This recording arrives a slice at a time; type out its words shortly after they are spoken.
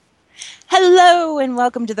Hello, and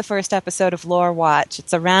welcome to the first episode of Lore Watch.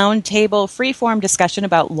 It's a round-table, free-form discussion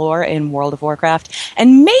about lore in World of Warcraft,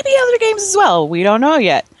 and maybe other games as well. We don't know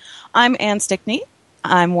yet. I'm Ann Stickney.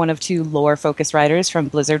 I'm one of two lore-focused writers from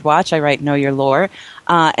Blizzard Watch. I write Know Your Lore.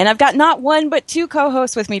 And I've got not one, but two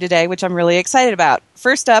co-hosts with me today, which I'm really excited about.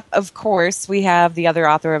 First up, of course, we have the other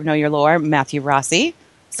author of Know Your Lore, Matthew Rossi.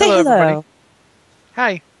 Say hello. Everybody.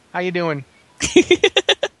 Hi. How you doing?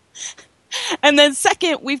 And then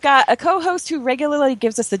second, we've got a co-host who regularly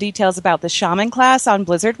gives us the details about the Shaman class on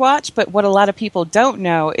Blizzard Watch, but what a lot of people don't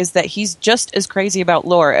know is that he's just as crazy about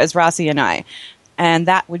lore as Rossi and I. And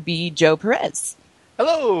that would be Joe Perez.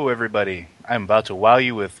 Hello, everybody. I'm about to wow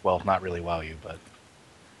you with, well, not really wow you, but,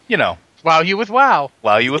 you know. Wow you with wow.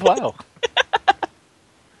 Wow you with wow.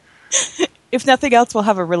 If nothing else, we'll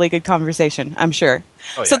have a really good conversation, I'm sure.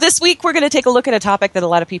 Oh, yeah. So this week, we're going to take a look at a topic that a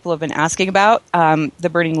lot of people have been asking about, the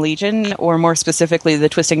Burning Legion, or more specifically, the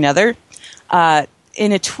Twisting Nether.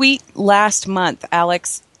 In a tweet last month,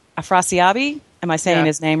 Alex Afrasiabi, am I saying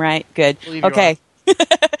his name right? Good. Okay.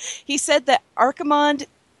 He said that Archimonde,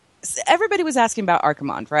 everybody was asking about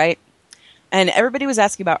Archimonde, right? And everybody was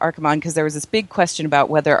asking about Archimonde because there was this big question about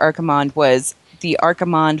whether Archimonde was the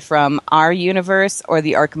Archimonde from our universe or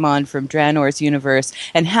the Archimonde from Draenor's universe,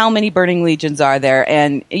 and how many Burning Legions are there,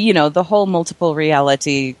 and, you know, the whole multiple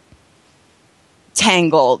reality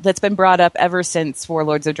tangle that's been brought up ever since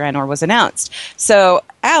Warlords of Draenor was announced. So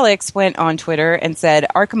Alex went on Twitter and said,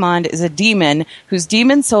 Archimonde is a demon whose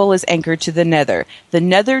demon soul is anchored to the Nether. The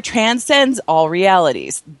Nether transcends all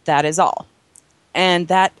realities. That is all. And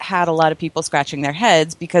that had a lot of people scratching their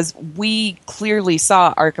heads because we clearly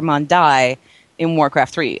saw Archimonde die in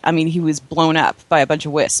Warcraft 3. I mean, he was blown up by a bunch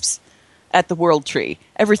of wisps at the World Tree.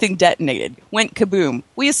 Everything detonated. Went kaboom.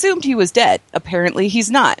 We assumed he was dead. Apparently, he's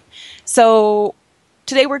not. So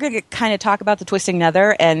today we're going to kind of talk about the Twisting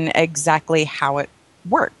Nether and exactly how it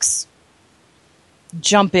works.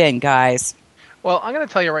 Jump in, guys. Well, I'm going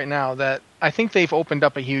to tell you right now that I think they've opened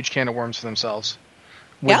up a huge can of worms for themselves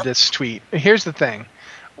with this tweet. Here's the thing.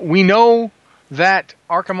 We know that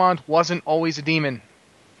Archimonde wasn't always a demon.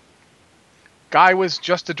 Guy was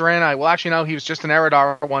just a Draenei. Well, actually, no, he was just an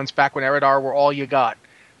Eridar once, back when Eridar were all you got.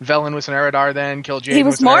 Velen was an Eridar then, Kil'jaeden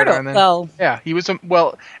was an mortal, Eridar then. Well. Yeah, he was,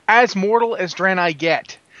 as mortal as Draenei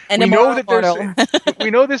get. And we know that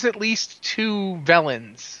we know there's at least two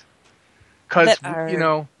Velens. Because,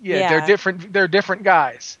 they're different. They're different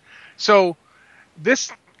guys. So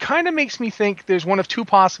this kind of makes me think there's one of two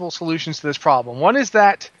possible solutions to this problem. One is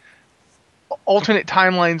that alternate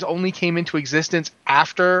timelines only came into existence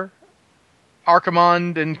after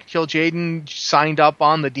Archimonde and Kil'jaeden signed up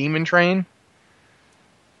on the demon train.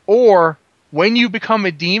 Or when you become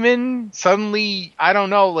a demon, suddenly, I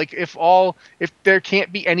don't know, like if there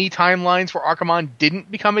can't be any timelines where Archimonde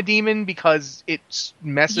didn't become a demon because it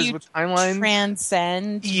messes with timelines.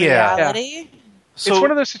 Transcend reality. Yeah. So, it's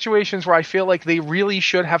one of those situations where I feel like they really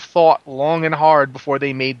should have thought long and hard before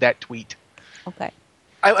they made that tweet. Okay.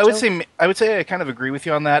 I would say I kind of agree with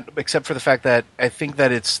you on that, except for the fact that I think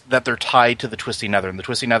that they're tied to the Twisting Nether, and the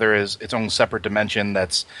Twisting Nether is its own separate dimension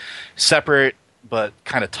that's separate but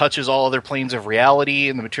kind of touches all other planes of reality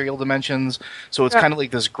in the material dimensions. So it's kind of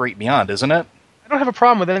like this great beyond, isn't it? I don't have a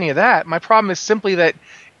problem with any of that. My problem is simply that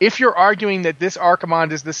if you're arguing that this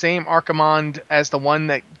Archimonde is the same Archimonde as the one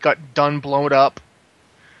that got done blown up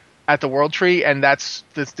at the World Tree, and there's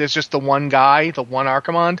just the one guy, the one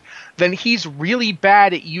Archimonde, then he's really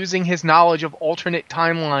bad at using his knowledge of alternate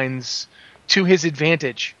timelines to his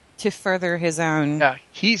advantage. To further his own. Yeah,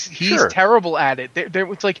 he's terrible at it.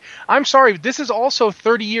 It's like, I'm sorry, this is also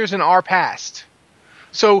 30 years in our past.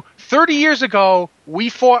 So 30 years ago, we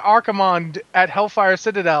fought Archimonde at Hellfire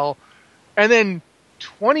Citadel, and then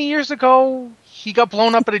 20 years ago, he got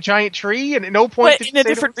blown up at a giant tree, and at no point did he say... In a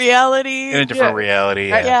different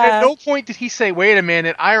reality. At no point did he say, wait a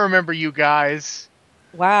minute, I remember you guys.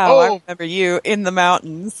 Wow, I remember you in the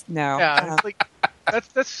mountains. No. Yeah, it's like,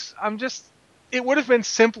 that's, it would have been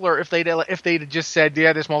simpler if they'd just said,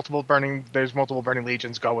 yeah, there's multiple burning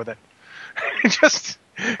legions, go with it.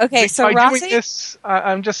 Okay, so by Rossi? Doing this,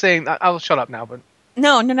 I'm just saying, I'll shut up now, but...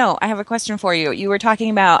 No. I have a question for you. You were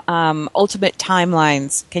talking about ultimate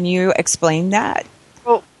timelines. Can you explain that?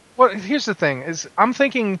 Well, here's the thing: is I'm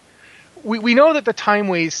thinking we know that the time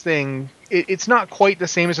waste thing it's not quite the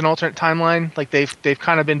same as an alternate timeline. Like they've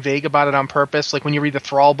kind of been vague about it on purpose. Like when you read the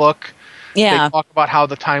Thrall book, they talk about how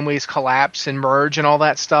the time waste collapse and merge and all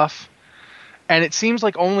that stuff. And it seems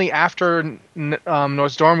like only after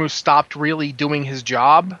Nozdormu stopped really doing his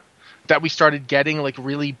job that we started getting like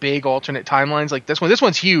really big alternate timelines like this one. This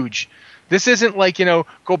one's huge. This isn't like,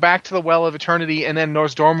 go back to the Well of Eternity and then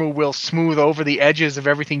Nozdormu will smooth over the edges of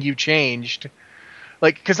everything you changed.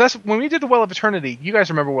 Like, because that's when we did the Well of Eternity. You guys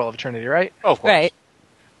remember Well of Eternity, right? Oh, of course. Right.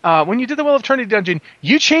 When you did the Well of Eternity dungeon,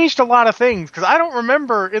 you changed a lot of things. Because I don't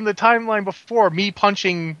remember in the timeline before me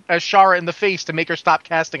punching Azshara in the face to make her stop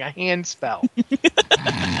casting a hand spell.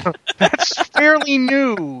 That's fairly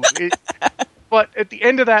new. But at the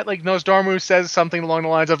end of that, like, Nozdormu says something along the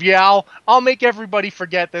lines of, I'll make everybody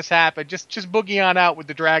forget this happened. Just boogie on out with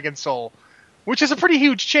the Dragon Soul. Which is a pretty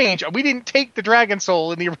huge change. We didn't take the Dragon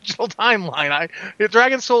Soul in the original timeline. The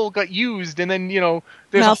Dragon Soul got used, and then, there's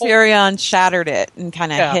Malfurion shattered it and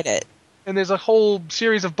kind of hit it. And there's a whole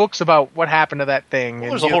series of books about what happened to that thing.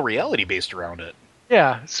 Well, there's a whole reality based around it.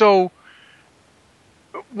 Yeah, so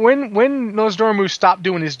when Nozdormu stopped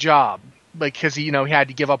doing his job, like, because he had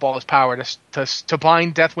to give up all his power to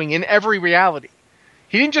bind Deathwing in every reality.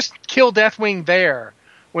 He didn't just kill Deathwing there.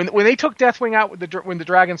 When they took Deathwing out with the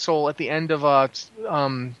Dragon Soul at the end of I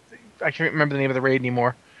can't remember the name of the raid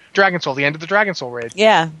anymore. Dragon Soul, the end of the Dragon Soul raid.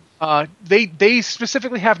 Yeah. They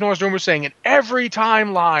specifically have Nozdormu saying in every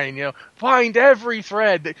timeline, find every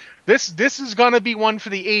thread. This is gonna be one for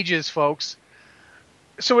the ages, folks.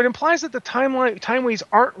 So it implies that the timeways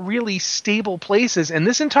aren't really stable places, and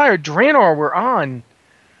this entire Draenor we're on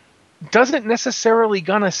doesn't necessarily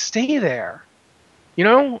gonna stay there.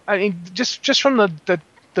 I mean, just from the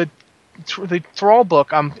Thrall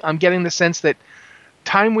book, I'm getting the sense that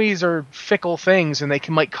timeways are fickle things and they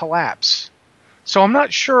might collapse. So I'm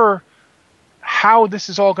not sure how this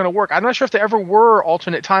is all going to work. I'm not sure if there ever were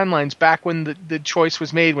alternate timelines back when the choice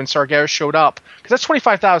was made when Sargeras showed up, because that's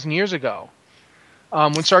 25,000 years ago.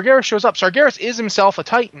 When Sargeras shows up, Sargeras is himself a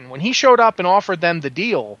Titan. When he showed up and offered them the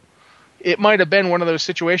deal, it might have been one of those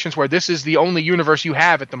situations where this is the only universe you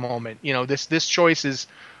have at the moment. This choice is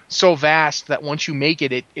so vast that once you make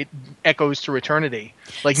it echoes through eternity.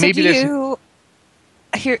 Like, so maybe there's.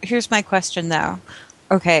 Here's my question, though.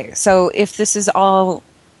 Okay, so if this is all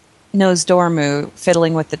Nozdormu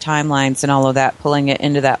fiddling with the timelines and all of that, pulling it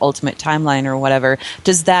into that ultimate timeline or whatever,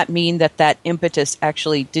 does that mean that impetus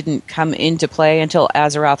actually didn't come into play until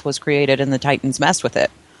Azeroth was created and the Titans messed with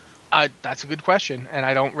it? That's a good question, and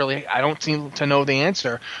I don't seem to know the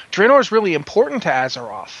answer. Draenor is really important to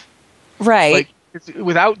Azeroth, right? Like,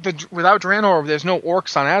 without Draenor, there's no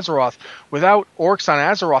orcs on Azeroth. Without orcs on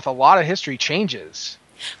Azeroth, a lot of history changes.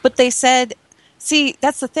 But they said, see,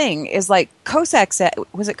 that's the thing, is like Kosak said,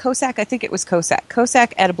 was it Kosak? I think it was Kosak.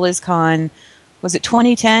 Kosak at a BlizzCon, was it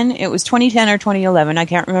 2010? It was 2010 or 2011. I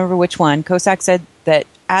can't remember which one. Kosak said that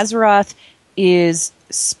Azeroth is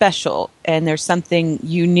special and there's something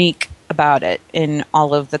unique about it in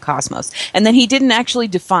all of the cosmos. And then he didn't actually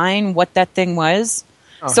define what that thing was.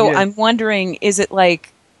 So I'm wondering, is it the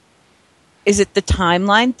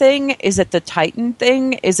timeline thing? Is it the Titan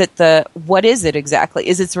thing? What is it exactly?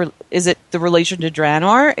 Is it the relation to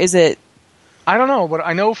Draenor? Is it? I don't know, but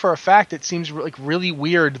I know for a fact it seems like really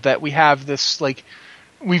weird that we have this, like,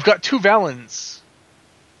 we've got two Velens,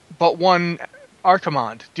 but one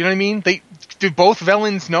Archimonde. Do you know what I mean? Do both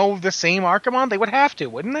Velens know the same Archimonde? They would have to,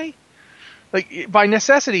 wouldn't they? Like, by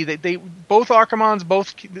necessity, they both Archimondes,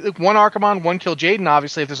 one Archimonde, one Kil'jaeden.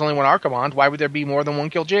 Obviously, if there's only one Archimonde, why would there be more than one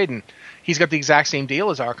Kil'jaeden? He's got the exact same deal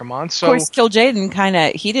as Archimonde. So, of course, Kil'jaeden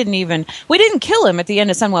we didn't kill him at the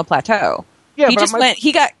end of Sunwell Plateau. Yeah, he just went.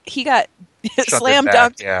 He got slam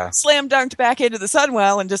dunked back into the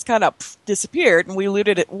Sunwell and just kind of disappeared. And we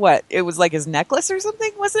looted it. What? It was like his necklace or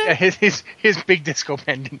something, wasn't it? Yeah, his big disco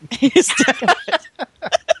pendant.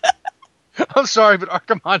 I'm sorry, but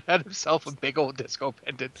Archimonde had himself a big old disco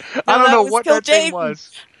pendant. I don't know what that thing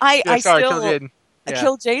was.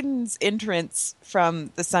 Kil'jaeden's entrance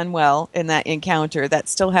from the Sunwell in that encounter, that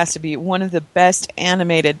still has to be one of the best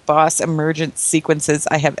animated boss emergence sequences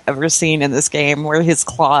I have ever seen in this game, where his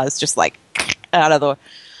claws just like out of the...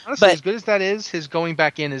 Honestly, as good as that is, his going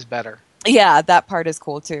back in is better. Yeah, that part is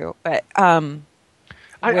cool too. But I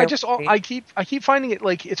keep finding it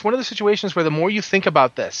like it's one of the situations where the more you think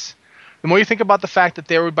about this, the more you think about the fact that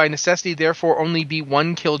there would by necessity therefore only be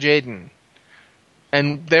one Kil'jaeden.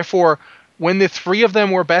 And therefore, when the three of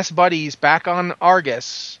them were best buddies back on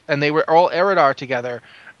Argus, and they were all Eridar together,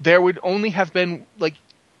 there would only have been, like,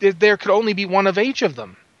 there could only be one of each of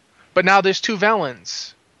them. But now there's two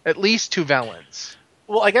Velens. At least two Velens.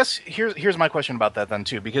 Well, I guess here's my question about that then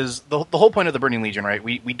too, because the whole point of the Burning Legion, right?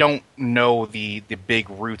 We don't know the big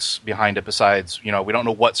roots behind it. Besides, we don't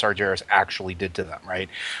know what Sargeras actually did to them, right?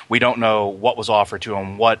 We don't know what was offered to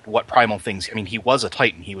him, what primal things. I mean, he was a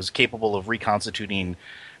Titan. He was capable of reconstituting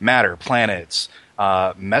matter, planets,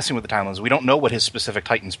 messing with the timelines. We don't know what his specific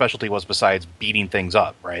Titan specialty was besides beating things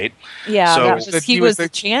up, right? Yeah, so he was the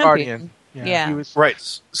champion. Guardian. Yeah. Right.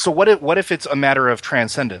 So what if it's a matter of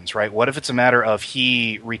transcendence, right? What if it's a matter of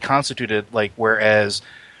he reconstituted, like, whereas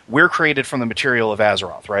we're created from the material of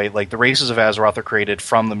Azeroth, right? Like, the races of Azeroth are created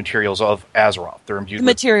from the materials of Azeroth. They're imbued the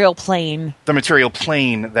material plane. The material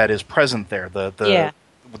plane that is present there. The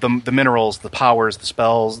minerals, the powers, the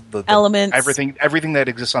spells, the elements. Everything that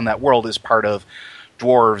exists on that world is part of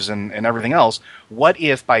dwarves and everything else. What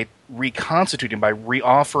if by reconstituting, by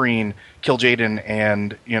reoffering Kil'jaeden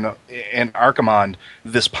and Archimonde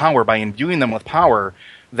this power, by imbuing them with power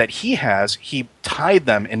that he has, he tied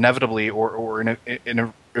them inevitably or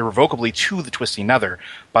irrevocably to the Twisting Nether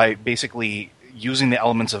by basically using the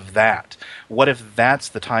elements of that? What if that's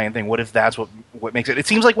the tie-in thing? What if that's what makes it? It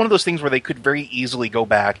seems like one of those things where they could very easily go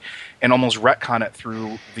back and almost retcon it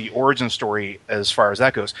through the origin story as far as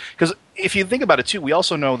that goes. Because if you think about it too, we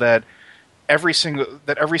also know that every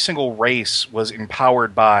single race was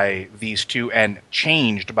empowered by these two and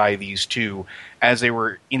changed by these two as they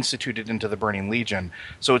were instituted into the Burning Legion.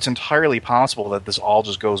 So it's entirely possible that this all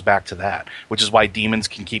just goes back to that, which is why demons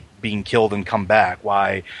can keep being killed and come back.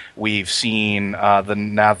 Why we've seen the I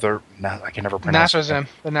can never pronounce Nathrezim.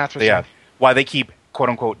 The Nathrezim. Yeah. Why they keep quote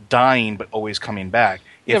unquote dying but always coming back.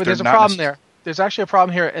 But there's a problem there. There's actually a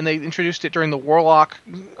problem here, and they introduced it during the Warlock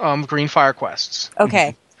Greenfire quests.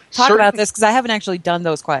 Okay. Talk about this, because I haven't actually done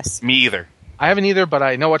those quests. Me either. I haven't either, but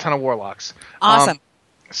I know a ton of Warlocks. Awesome.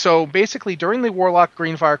 So basically, during the Warlock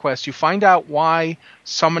Greenfire quest, you find out why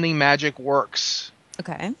summoning magic works.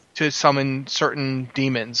 Okay. To summon certain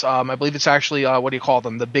demons. I believe it's actually, what do you call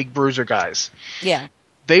them? The big bruiser guys. Yeah.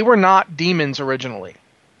 They were not demons originally.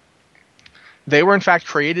 They were, in fact,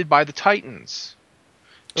 created by the Titans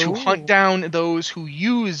to hunt down those who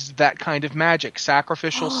used that kind of magic,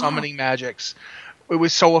 sacrificial summoning magics. It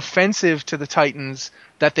was so offensive to the Titans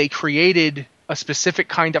that they created a specific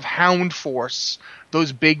kind of hound force,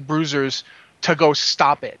 those big bruisers, to go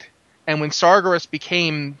stop it. And when Sargeras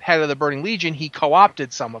became head of the Burning Legion, he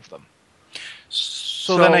co-opted some of them.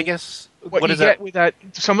 So then I guess what you get with that,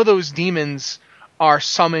 some of those demons are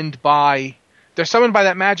summoned by... They're summoned by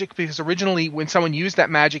that magic because originally when someone used that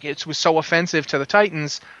magic, it was so offensive to the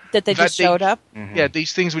Titans that they showed up. Mm-hmm. Yeah,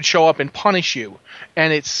 these things would show up and punish you,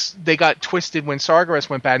 and they got twisted when Sargeras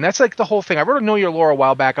went bad, and that's like the whole thing. I wrote a Know Your Lore a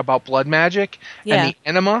while back about blood magic and the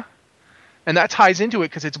enema, and that ties into it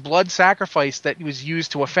because it's blood sacrifice that was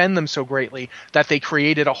used to offend them so greatly that they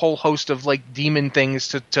created a whole host of like demon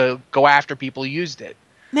things to go after people who used it.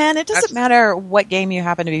 Man, it doesn't matter what game you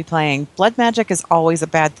happen to be playing. Blood magic is always a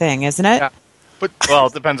bad thing, isn't it? Yeah. Well,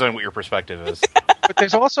 it depends on what your perspective is. But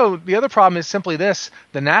there's also, the other problem is simply this.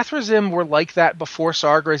 The Nathrezim were like that before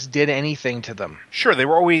Sargeras did anything to them. Sure, they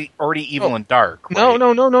were already evil and dark. Right?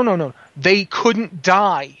 No. They couldn't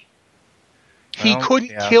die. He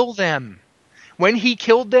couldn't kill them. When he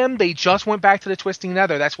killed them, they just went back to the Twisting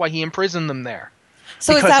Nether. That's why he imprisoned them there.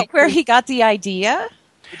 So is that where he got the idea?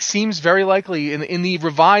 It seems very likely in the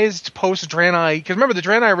revised post-Draenei... Because remember, the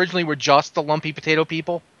Draenei originally were just the lumpy potato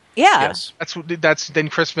people. Yeah. Yes. That's then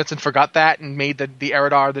Chris Smithson forgot that and made the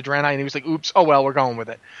Eridar the Draenei, and he was like, oops, oh well, we're going with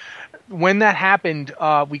it. When that happened,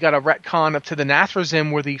 we got a retcon up to the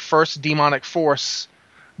Nathrezim were the first demonic force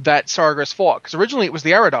that Sargeras fought. Because originally it was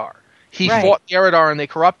the Eridar. He fought the Eridar and they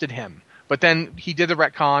corrupted him. But then he did the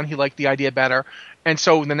retcon, he liked the idea better, and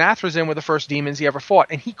so the Nathrezim were the first demons he ever fought,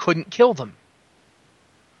 and he couldn't kill them.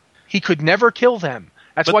 He could never kill them.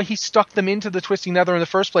 That's why he stuck them into the Twisting Nether in the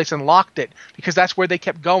first place and locked it, because that's where they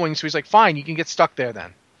kept going. So he's like, fine, you can get stuck there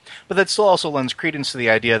then. But that still also lends credence to the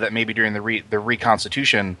idea that maybe during the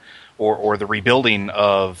reconstitution or the rebuilding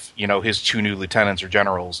of his two new lieutenants or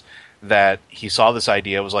generals, that he saw this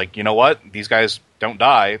idea, was like, you know what, these guys don't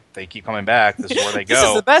die, they keep coming back, this is where they go. This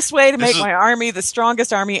is the best way to make my army the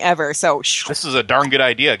strongest army ever. So this is a darn good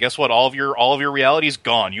idea. Guess what? All of your reality is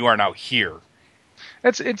gone. You are now here.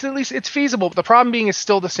 It's at least it's feasible, but the problem being is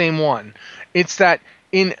still the same one. It's that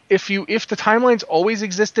if the timelines always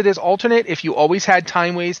existed as alternate, if you always had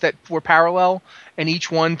timeways that were parallel and each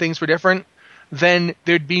one things were different, then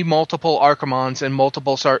there'd be multiple Archimondes and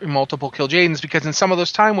multiple Kil'jaedens, because in some of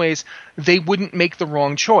those timeways they wouldn't make the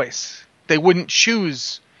wrong choice. They wouldn't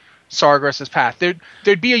choose Sargeras' path.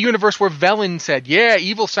 There'd be a universe where Velen said, "Yeah,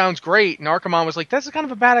 evil sounds great," and Archimonde was like, "That's kind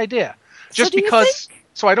of a bad idea." Just because.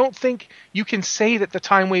 So I don't think you can say that the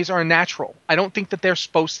timeways are natural. I don't think that they're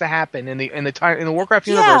supposed to happen in the Warcraft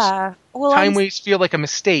universe. Yeah. Well, timeways feel like a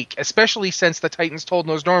mistake, especially since the Titans told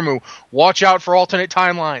Nosdormu, "Watch out for alternate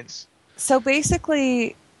timelines." So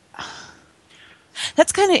basically,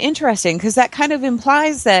 That's kind of interesting because that kind of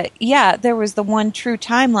implies that, yeah, there was the one true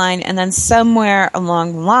timeline, and then somewhere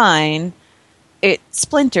along the line, it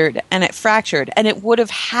splintered and it fractured, and it would have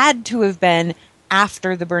had to have been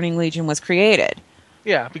after the Burning Legion was created.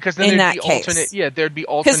 Yeah, because then there'd be alternate. Yeah, there'd be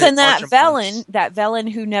alternate. Because then that Velen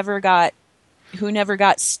who never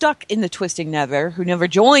got stuck in the Twisting Nether, who never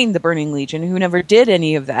joined the Burning Legion, who never did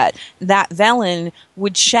any of that, that Velen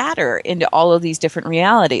would shatter into all of these different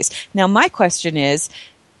realities. Now, my question is,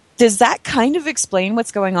 does that kind of explain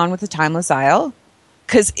what's going on with the Timeless Isle?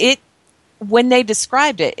 Because when they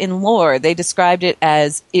described it in lore, they described it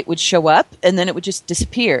as it would show up and then it would just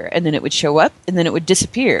disappear, and then it would show up and then it would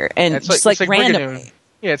disappear, and it's like randomly. Brigadoon.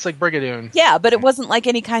 Yeah, it's like Brigadoon. Yeah, but it wasn't like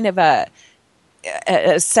any kind of a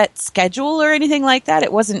set schedule or anything like that.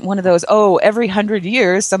 It wasn't one of those, every 100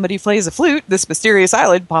 years somebody plays a flute, this mysterious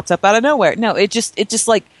island pops up out of nowhere. No, it just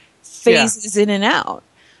like phases in and out.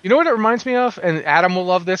 You know what it reminds me of? And Adam will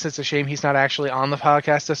love this. It's a shame he's not actually on the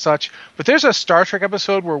podcast as such. But there's a Star Trek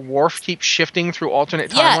episode where Worf keeps shifting through alternate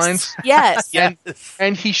timelines. Yes.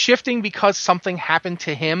 And he's shifting because something happened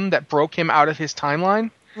to him that broke him out of his timeline.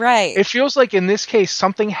 Right. It feels like in this case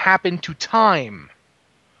something happened to time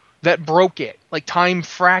that broke it. Like time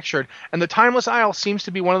fractured. And the Timeless Isle seems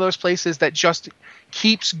to be one of those places that just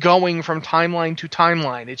keeps going from timeline to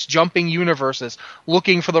timeline. It's jumping universes,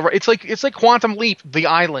 looking for the. It's like Quantum Leap, the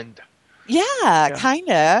island. Yeah.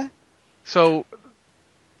 Kinda. So,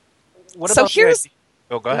 what about?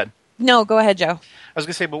 Go ahead. No, go ahead, Joe. I was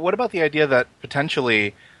going to say, but what about the idea that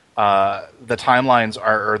potentially the timelines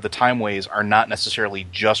or the timeways are not necessarily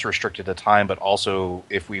just restricted to time, but also,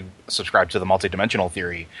 if we subscribe to the multidimensional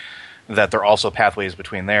theory, that there are also pathways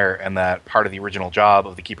between there, and that part of the original job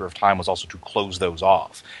of the Keeper of Time was also to close those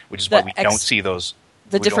off, which is why we don't see those.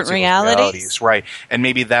 The different realities. Right. And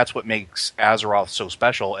maybe that's what makes Azeroth so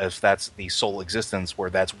special, if that's the sole existence where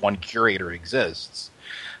that's one curator exists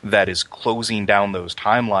that is closing down those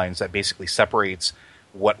timelines that basically separates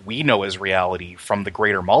what we know as reality from the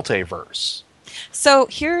greater multiverse. So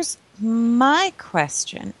here's my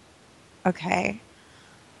question.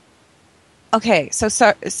 Okay, so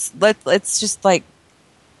let's just like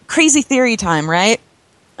crazy theory time, right?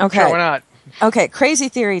 Okay. Sure, why not? Okay, crazy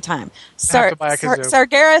theory time.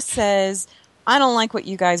 Sargeras says, I don't like what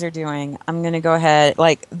you guys are doing. I'm going to go ahead.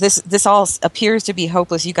 Like, this all appears to be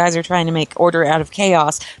hopeless. You guys are trying to make order out of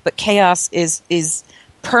chaos, but chaos is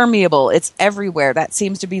permeable. It's everywhere. That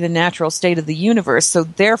seems to be the natural state of the universe. So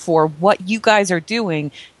therefore, what you guys are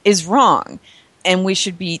doing is wrong. And we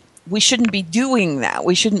shouldn't be doing that.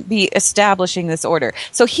 We shouldn't be establishing this order.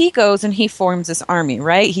 So he goes and he forms this army,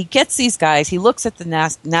 right? He gets these guys. He looks at the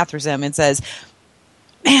Nathrezim and says,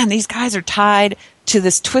 man, these guys are tied to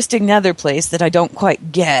this Twisting Nether place that I don't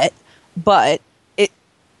quite get, but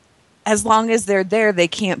as long as they're there, they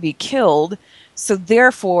can't be killed. So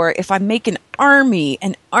therefore, if I make an army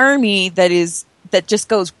that just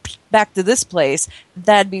goes back to this place,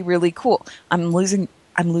 that'd be really cool. I'm losing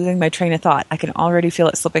my train of thought. I can already feel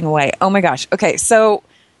it slipping away. Oh my gosh. Okay, so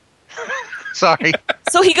sorry.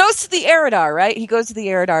 So he goes to the Eridar, right? He goes to the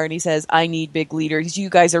Eridar and he says, I need big leaders. You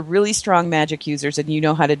guys are really strong magic users and you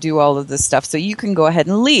know how to do all of this stuff. So you can go ahead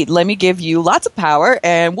and lead. Let me give you lots of power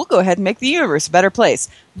and we'll go ahead and make the universe a better place.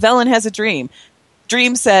 Velen has a dream.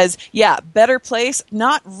 Dream says, yeah, better place.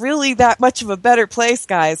 Not really that much of a better place,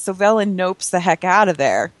 guys. So Velen nopes the heck out of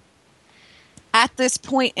there. At this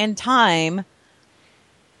point in time,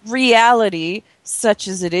 reality, such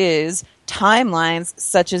as it is, timelines,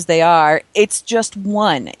 such as they are, it's just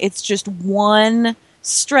one. It's just one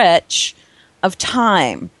stretch of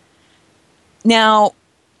time. Now,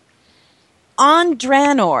 on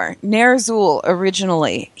Draenor, Ner'zhul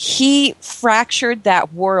originally, he fractured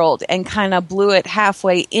that world and kind of blew it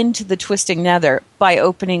halfway into the Twisting Nether by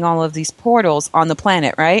opening all of these portals on the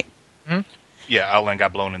planet, right? Mm-hmm. Yeah, Outland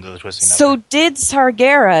got blown into the Twisting Nether. So did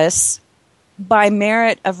Sargeras, by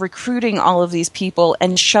merit of recruiting all of these people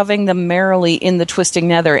and shoving them merrily in the Twisting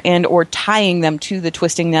Nether and or tying them to the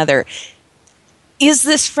Twisting Nether, is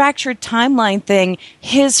this fractured timeline thing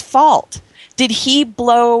his fault? Did he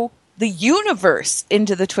blow the universe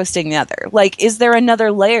into the Twisting Nether? Like, is there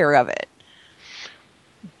another layer of it?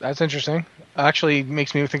 That's interesting. Actually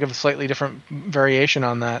makes me think of a slightly different variation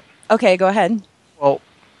on that. Okay, go ahead. Well,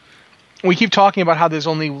 we keep talking about how there's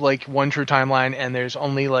only like one true timeline and there's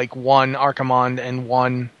only like one Archimonde and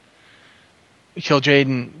one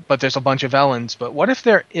Kil'jaeden, but there's a bunch of Velens. But what if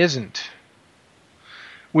there isn't?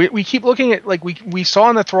 We keep looking at, like, we saw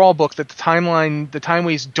in the Thrall book that the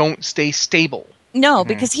timeways don't stay stable. No,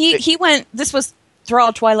 because he went, this was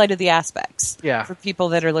Thrall, Twilight of the Aspects. Yeah. For people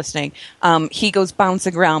that are listening, he goes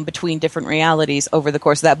bouncing around between different realities over the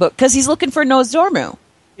course of that book because he's looking for Nozdormu.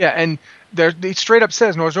 Yeah, and it straight up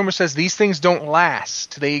says, Nozdormu says, these things don't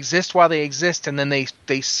last. They exist while they exist, and then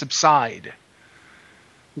they subside.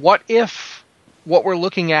 What if what we're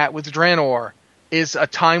looking at with Draenor is a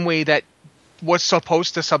timeway that was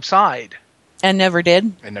supposed to subside? And never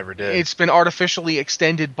did. It never did. It's been artificially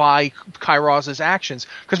extended by Kairos' actions.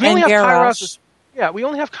 Because we only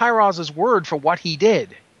have Kairos' word for what he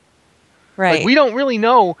did. Right. Like, we don't really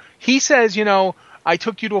know. He says, I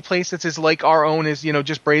took you to a place that's as like our own as,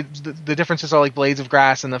 just braids. The differences are like blades of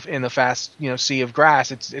grass in the vast, sea of grass.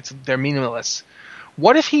 They're meaningless.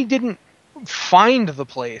 What if he didn't find the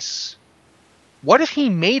place? What if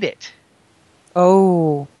he made it?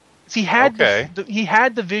 Oh. He had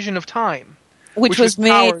the vision of time. Which was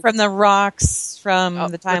made from the rocks from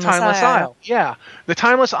the Timeless Isle. Yeah. The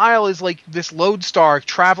Timeless Isle is like this lodestar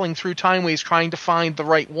traveling through timeways trying to find the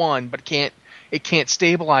right one, but it can't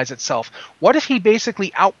stabilize itself. What if he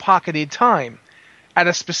basically outpocketed time at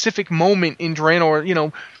a specific moment in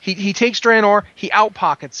Draenor? He takes Draenor, he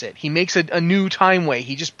outpockets it. He makes a new timeway.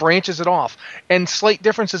 He just branches it off. And slight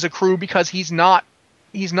differences accrue because he's not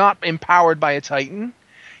empowered by a Titan.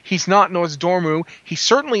 He's not Nozdormu. He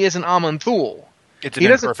certainly isn't Aman'Thul. It's an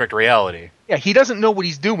imperfect reality. Yeah, he doesn't know what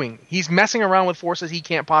he's doing. He's messing around with forces he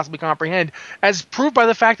can't possibly comprehend, as proved by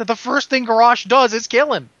the fact that the first thing Garrosh does is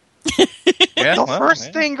kill him. The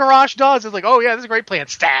first thing Garrosh does is like, oh yeah, this is a great plan.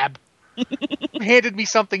 Stab. Handed me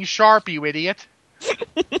something sharp, you idiot.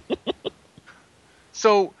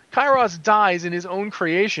 So Kairos dies in his own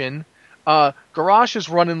creation. Garrosh is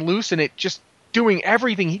running loose in it, just doing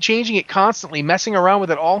everything, changing it constantly, messing around with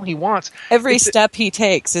it all he wants. Every step he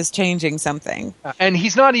takes is changing something. And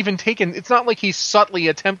he's not even it's not like he's subtly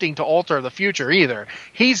attempting to alter the future either.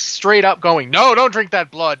 He's straight up going, no, don't drink that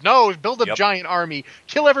blood. No, build a giant army.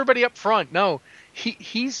 Kill everybody up front. No,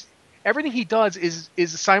 he's everything he does is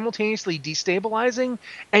simultaneously destabilizing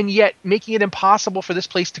and yet making it impossible for this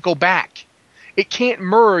place to go back. It can't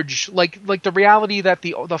merge like the reality that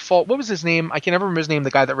the fault. What was his name? I can never remember his name.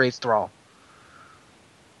 The guy that raised Thrall.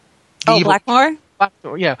 Blackmore?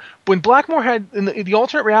 Blackmore, yeah. When Blackmore had in the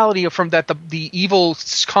alternate reality from that the evil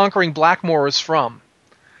conquering Blackmore is from,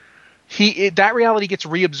 that reality gets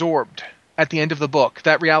reabsorbed at the end of the book.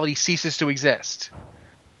 That reality ceases to exist.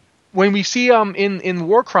 When we see in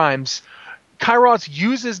War Crimes, Kairos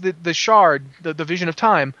uses the shard, the vision of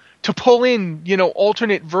time, to pull in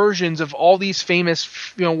alternate versions of all these famous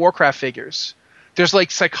Warcraft figures. There's like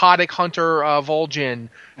psychotic hunter Vol'jin.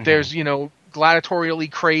 Mm-hmm. There's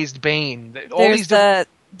gladiatorially crazy Bane. There's the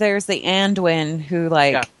Anduin who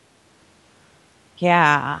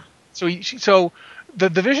So the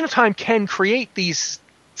Vision of Time can create these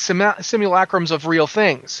simulacrums of real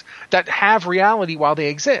things that have reality while they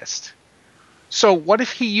exist. So what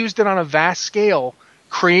if he used it on a vast scale,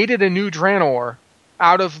 created a new Draenor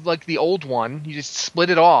out of the old one? You just split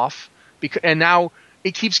it off, and now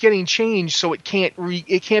it keeps getting changed, so it can't be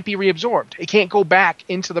reabsorbed. It can't go back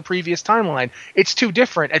into the previous timeline. It's too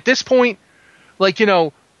different. At this point,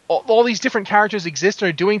 all these different characters exist and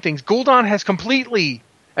are doing things. Gul'dan has completely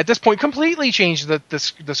changed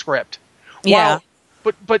the script. Yeah.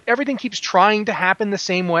 But everything keeps trying to happen the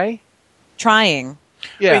same way. Trying.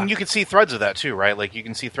 Yeah. And you can see threads of that too, right? Like you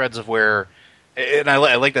can see threads of where, and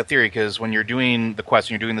I like that theory because when you're doing the quests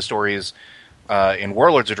and you're doing the stories in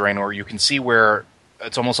Warlords of Draenor, you can see where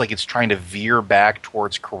it's almost like it's trying to veer back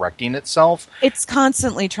towards correcting itself. It's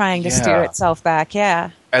constantly trying to steer itself back, yeah.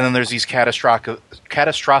 And then there's these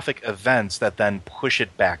catastrophic events that then push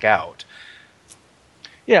it back out.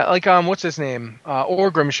 Yeah, what's his name?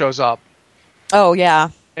 Orgrim shows up. Oh, yeah.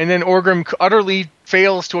 And then Orgrim utterly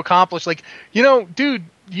fails to accomplish, dude,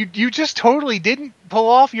 you just totally didn't pull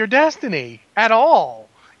off your destiny at all.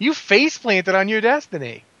 You face planted on your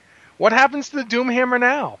destiny. What happens to the Doomhammer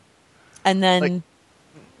now? And then...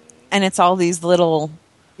 and it's all these little...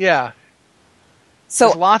 Yeah. So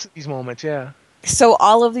there's lots of these moments, yeah. So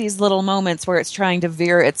all of these little moments where it's trying to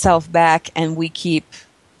veer itself back and we keep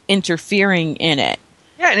interfering in it.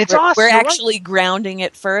 Yeah, and it's us. We're actually grounding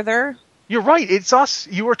it further. You're right. It's us.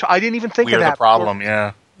 I didn't even think of that. We're the problem,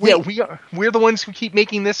 yeah. We're the ones who keep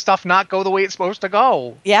making this stuff not go the way it's supposed to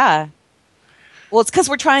go. Yeah. Well, it's because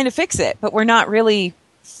we're trying to fix it, but we're not really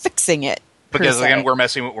fixing it. Because again, we're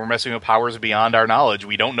messing with powers beyond our knowledge.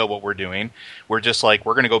 We don't know what we're doing. We're just we're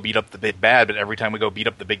going to go beat up the big bad, but every time we go beat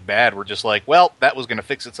up the big bad, we're just well, that was going to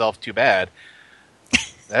fix itself. Too bad.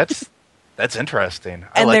 That's That's interesting.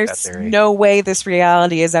 And there's no way this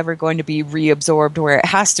reality is ever going to be reabsorbed where it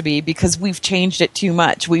has to be because we've changed it too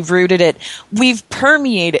much. We've rooted it. We've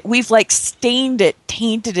permeated. We've stained it,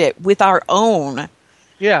 tainted it with our own.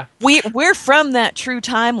 Yeah. We're from that true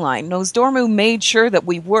timeline. Nosdormu made sure that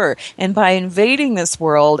we were. And by invading this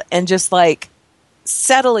world and just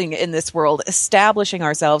settling in this world, establishing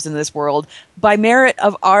ourselves in this world, by merit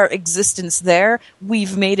of our existence there,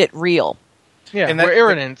 we've made it real. Yeah, and we're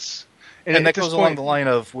Irritants. And that goes along the line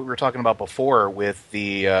of what we were talking about before with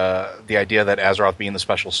the idea that Azeroth being the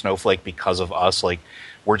special snowflake because of us,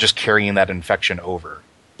 we're just carrying that infection over.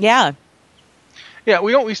 Yeah. Yeah,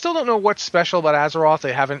 we still don't know what's special about Azeroth.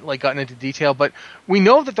 They haven't gotten into detail, but we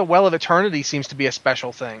know that the Well of Eternity seems to be a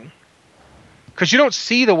special thing. Because you don't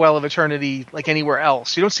see the Well of Eternity anywhere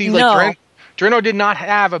else. You don't see Draenor did not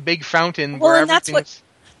have a big fountain where everything's...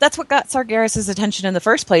 That's what got Sargeras' attention in the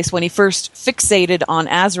first place when he first fixated on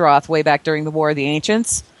Azeroth way back during the War of the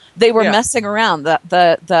Ancients. They were messing around.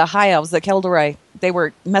 The High Elves, the Kel'Dorai, they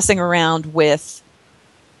were messing around with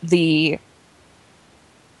the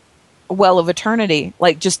Well of Eternity,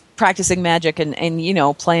 just practicing magic and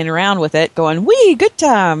playing around with it, going, wee, good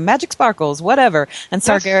time, magic sparkles, whatever. And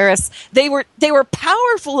Sargeras, they were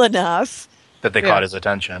powerful enough that they caught his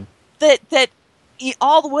attention. That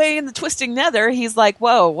all the way in the Twisting Nether, he's like,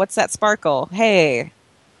 whoa, what's that sparkle? Hey,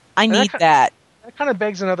 I need that. That kind of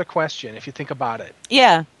begs another question, if you think about it.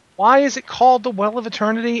 Yeah. Why is it called the Well of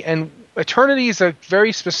Eternity? And eternity is a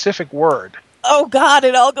very specific word. Oh, God,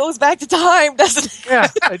 it all goes back to time, doesn't it?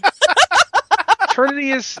 Yeah.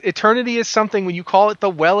 Eternity is something when you call it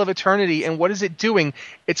the Well of Eternity, and what is it doing?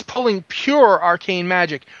 It's pulling pure arcane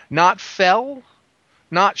magic, not fel,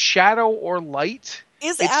 not shadow or light.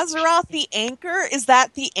 Is Azeroth the anchor? Is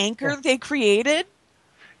that the anchor they created?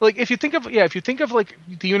 If you think of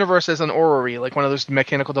the universe as an orrery, one of those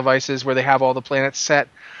mechanical devices where they have all the planets set,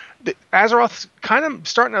 Azeroth's kind of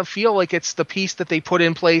starting to feel like it's the piece that they put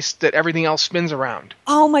in place that everything else spins around.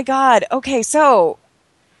 Oh my God. Okay, so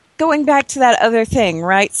going back to that other thing,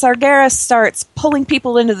 right? Sargeras starts pulling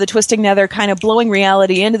people into the Twisting Nether, kind of blowing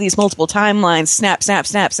reality into these multiple timelines. Snap, snap,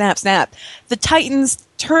 snap, snap, snap. The Titans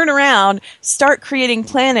turn around, start creating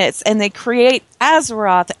planets, and they create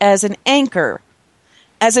Azeroth as an anchor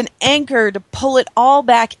to pull it all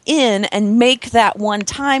back in and make that one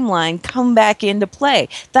timeline come back into play.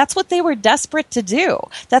 That's what they were desperate to do.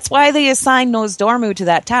 That's why they assigned Nosdormu to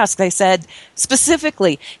that task. They said,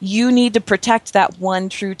 specifically, you need to protect that one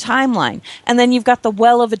true timeline. And then you've got the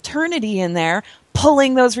Well of Eternity in there,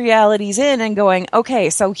 pulling those realities in and going,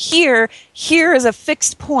 okay, so here is a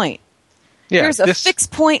fixed point. Yeah, Here's a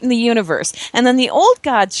fixed point in the universe. And then the old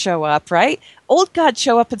gods show up, right? Old gods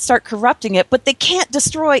show up and start corrupting it, but they can't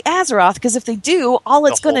destroy Azeroth, because if they do, all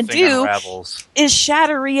it's going to do is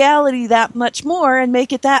shatter reality that much more and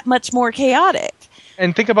make it that much more chaotic.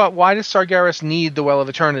 And think about, why does Sargeras need the Well of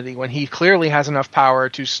Eternity when he clearly has enough power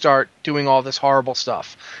to start doing all this horrible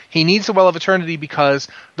stuff? He needs the Well of Eternity because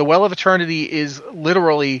the Well of Eternity is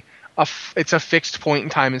literally it's a fixed point in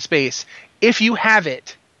time and space. If you have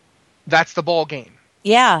it, that's the ball game.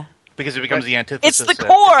 Yeah. Because it becomes the antithesis. It's the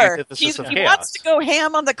core. He wants to go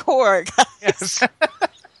ham on the core, guys. Yes.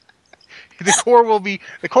 The core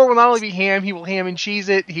will not only be ham, he will ham and cheese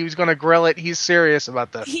it. He was going to grill it. He's serious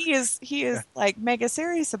about this. He is mega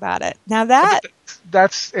serious about it. Now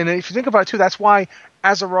that's and if you think about it too, that's why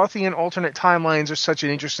Azerothian alternate timelines are such an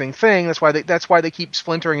interesting thing. That's why they keep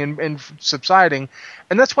splintering and subsiding,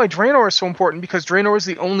 and that's why Draenor is so important, because Draenor is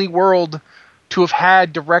the only world to have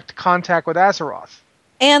had direct contact with Azeroth.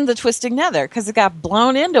 And the Twisting Nether, because it got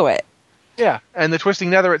blown into it. Yeah, and the Twisting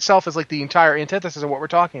Nether itself is the entire antithesis of what we're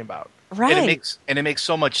talking about. Right. And it makes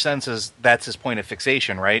so much sense, as that's his point of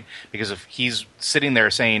fixation, right? Because if he's sitting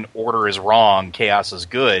there saying order is wrong, chaos is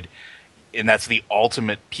good, and that's the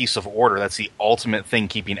ultimate piece of order, that's the ultimate thing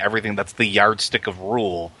keeping everything, that's the yardstick of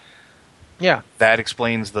rule. Yeah. That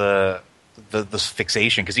explains the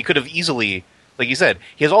fixation, because he could have easily, like you said,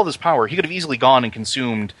 he has all this power, he could have easily gone and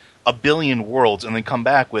consumed 1 billion worlds and then come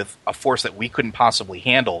back with a force that we couldn't possibly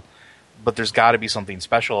handle. But there's got to be something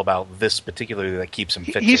special about this particularly that keeps him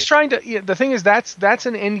fixated. He's trying to. The thing is, that's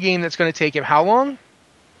an end game that's going to take him how long?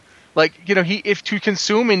 If to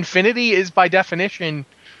consume infinity is by definition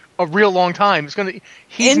a real long time. It's going to.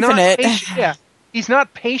 He's infinite. Not patient. Yeah, he's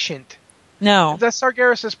not patient. No, that's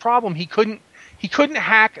Sargeras' problem. He couldn't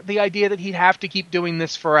hack the idea that he'd have to keep doing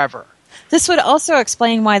this forever. This would also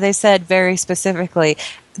explain why they said very specifically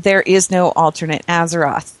there is no alternate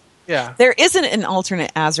Azeroth. Yeah. There isn't an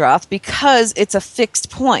alternate Azeroth because it's a fixed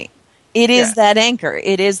point. It is that anchor.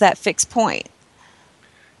 It is that fixed point.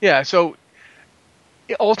 Yeah, so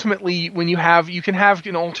ultimately, when you can have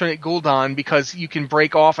an alternate Gul'dan because you can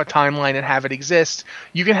break off a timeline and have it exist.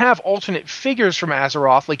 You can have alternate figures from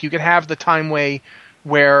Azeroth, like you can have the Timeway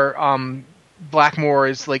where Blackmore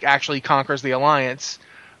is like actually conquers the Alliance,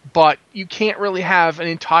 but you can't really have an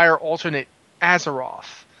entire alternate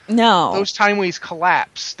Azeroth. No. Those timeways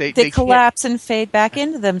collapse. They collapse and fade back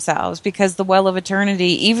into themselves because the Well of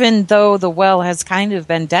Eternity, even though the well has kind of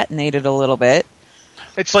been detonated a little bit.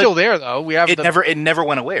 It's still there, though. It never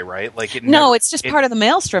went away, right? It's just part of the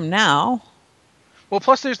Maelstrom now. Well,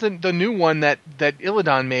 plus there's the new one that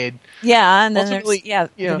Illidan made. Yeah, and then there's the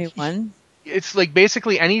new one. It's like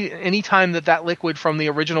basically any time that liquid from the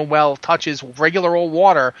original well touches regular old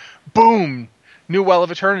water, boom, new Well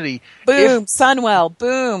of Eternity. Boom, Sunwell,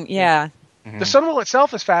 boom, yeah. Mm-hmm. The Sunwell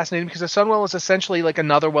itself is fascinating because the Sunwell is essentially like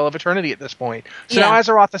another Well of Eternity at this point. So now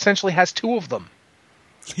Azeroth essentially has two of them.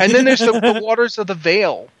 And then there's the waters of the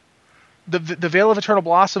Veil. The Veil of Eternal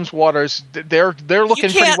Blossoms waters, they're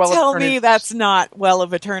looking pretty well. You can't tell me that's not Well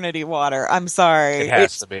of Eternity water. I'm sorry. It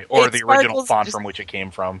has to be. Or the original font from which it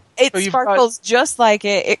came from. It sparkles just like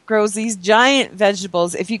it. It grows these giant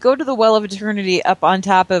vegetables. If you go to the Well of Eternity up on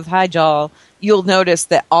top of Hyjal, you'll notice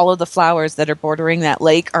that all of the flowers that are bordering that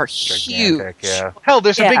lake are huge. Yeah. Hell,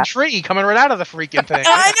 there's a big tree coming right out of the freaking thing.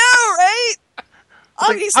 I know, right?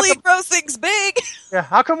 Obviously, it grows things big. Yeah,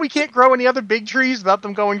 how come we can't grow any other big trees without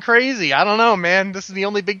them going crazy? I don't know, man. This is the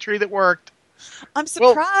only big tree that worked. I'm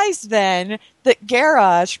surprised then that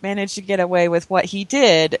Garrosh managed to get away with what he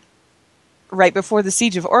did right before the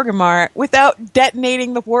Siege of Orgrimmar without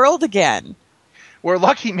detonating the world again. We're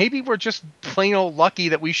lucky. Maybe we're just plain old lucky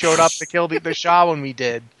that we showed up to kill the Shah when we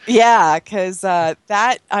did. Yeah, because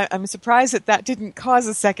I'm surprised that didn't cause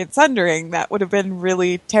a second Sundering. That would have been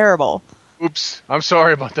really terrible. Oops, I'm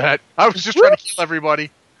sorry about that. I was just trying to kill everybody.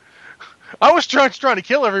 I was trying to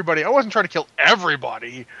kill everybody. I wasn't trying to kill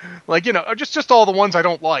everybody. Like, just all the ones I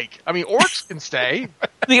don't like. I mean, orcs can stay.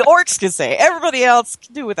 The orcs can stay. Everybody else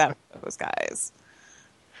can do without those guys.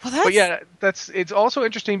 Well, it's also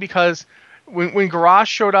interesting because when Garrosh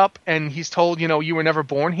showed up and he's told, you were never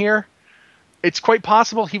born here, it's quite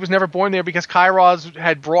possible he was never born there because Kairos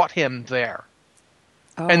had brought him there.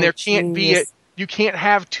 Oh, and there can't be you can't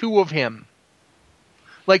have two of him.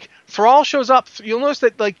 Like, Thrall shows up, you'll notice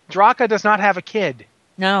that, like, Draka does not have a kid.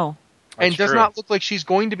 No. And does not look like she's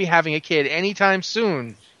going to be having a kid anytime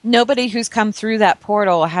soon. Nobody who's come through that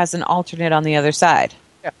portal has an alternate on the other side.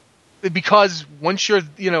 Yeah. Because once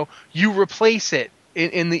you replace it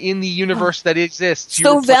in the universe that exists.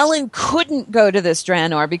 So Velen couldn't go to this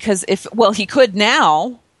Draenor because he could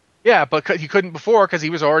now. Yeah, but he couldn't before because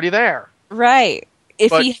he was already there. Right.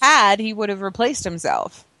 If he had, he would have replaced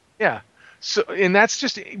himself. Yeah. So, and that's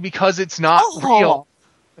just because it's not real.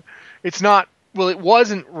 It's not. Well, it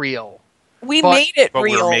wasn't real. We made it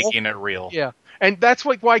real. We're making it real. Yeah, and that's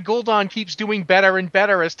why Gul'dan keeps doing better and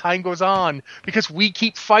better as time goes on because we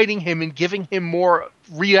keep fighting him and giving him more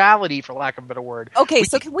reality, for lack of a better word. Okay,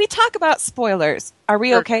 so can we talk about spoilers? Are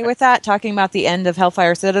we okay with that? Talking about the end of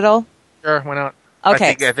Hellfire Citadel? Sure, why not?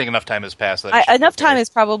 Okay. I think enough time has passed. Enough time has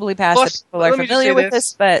probably passed that people are familiar with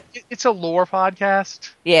this, but it's a lore podcast.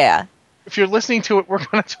 Yeah. If you're listening to it, we're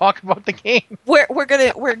going to talk about the game. We're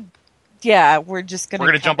just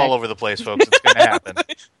gonna jump all over the place, folks. It's going to happen.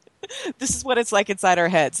 This is what it's like inside our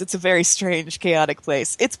heads. It's a very strange, chaotic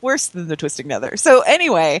place. It's worse than the Twisting Nether. So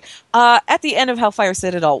anyway, at the end of Hellfire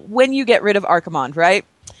Citadel, when you get rid of Archimonde, right?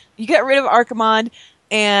 You get rid of Archimonde,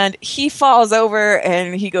 and he falls over,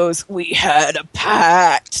 and he goes, "We had a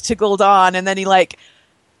pact," to Gul'dan, and then he,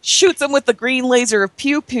 shoots him with the green laser of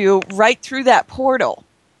Pew Pew right through that portal.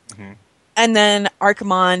 Mm-hmm. And then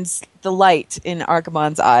the light in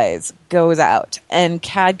Archimonde's eyes goes out, and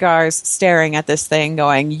Khadgar's staring at this thing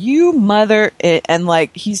going, "You mother," and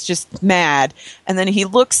he's just mad. And then he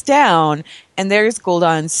looks down, and there's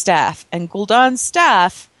Gul'dan's staff, and Gul'dan's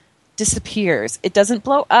staff disappears. It doesn't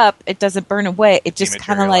blow up, it doesn't burn away, it just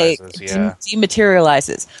kind of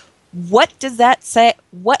dematerializes. What does that say?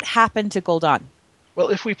 What happened to Gul'dan? Well,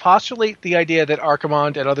 if we postulate the idea that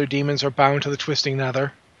Archimonde and other demons are bound to the Twisting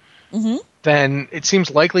Nether, mm-hmm. then it seems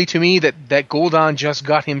likely to me that Gul'dan just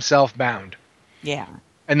got himself bound. Yeah.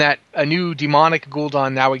 And that a new demonic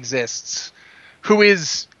Gul'dan now exists, who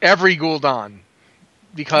is every Gul'dan.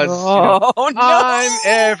 Because I'm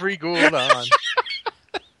every Gul'dan.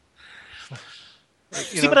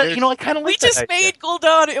 I kind of like we just made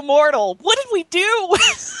Gul'dan immortal. What did we do?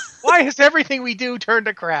 Why has everything we do turned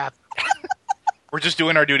to crap? We're just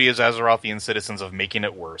doing our duty as Azerothian citizens of making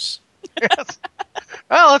it worse. Yes.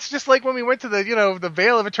 Well, it's just like when we went to the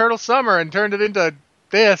Veil of Eternal Summer and turned it into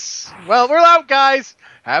this. Well, we're out, guys.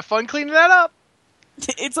 Have fun cleaning that up.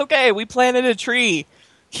 It's okay. We planted a tree.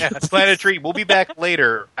 Yeah, let's plant a tree. We'll be back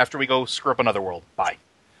later after we go screw up another world. Bye.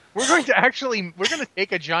 We're going to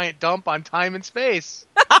take a giant dump on time and space.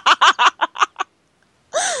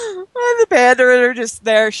 The Pandaren are just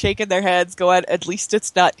there shaking their heads, going, at least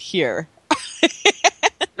it's not here.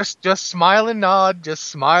 just smile and nod. Just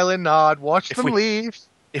smile and nod. Watch them leave.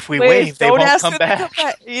 If we wave, they won't come back.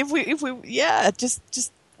 If we,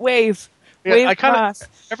 just wave. Yeah,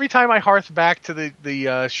 every time I hearth back to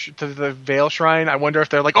the Veil Shrine, I wonder if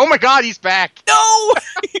they're like, "Oh my God, he's back!" No.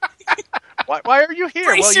 Why are you here?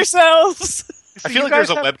 Brace yourselves. I feel like there's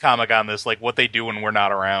a webcomic on this, like what they do when we're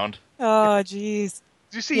not around. Oh, jeez.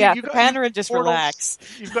 Do you see? Yeah, the Pandaren just relax.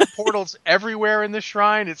 You've got portals everywhere in the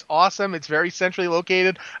shrine. It's awesome. It's very centrally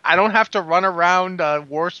located. I don't have to run around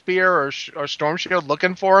War Spear or Storm Shield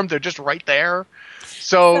looking for them. They're just right there.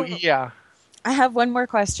 So yeah. I have one more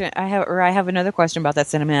question. I have another question about that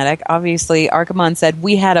cinematic. Obviously, Archimonde said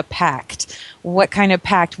we had a pact. What kind of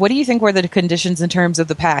pact? What do you think were the conditions in terms of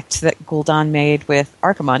the pact that Gul'dan made with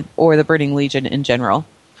Archimonde or the Burning Legion in general?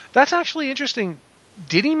 That's actually interesting.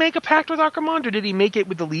 Did he make a pact with Archimonde, or did he make it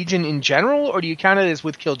with the Legion in general, or do you count it as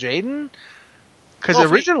with Kil'jaeden?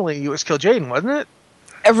 Because originally it was Kil'jaeden, wasn't it?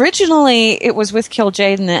 Originally it was with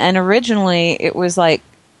Kil'jaeden, and originally it was like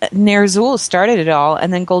Ner'zhul started it all,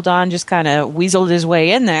 and then Gul'dan just kind of weaseled his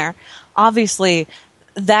way in there. Obviously,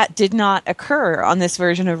 that did not occur on this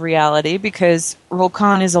version of reality because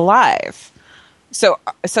Rolkan is alive. So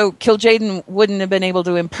Kil'jaeden wouldn't have been able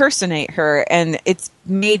to impersonate her, and it's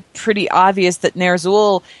made pretty obvious that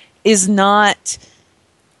Ner'zhul is not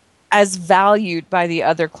as valued by the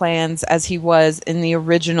other clans as he was in the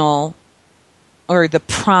original, or the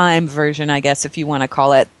Prime version, I guess, if you want to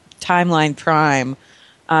call it, Timeline Prime.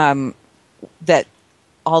 That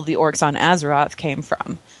all the orcs on Azeroth came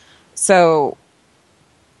from. So,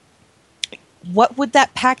 what would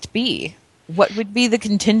that pact be? What would be the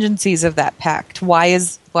contingencies of that pact? If I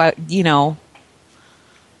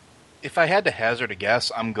had to hazard a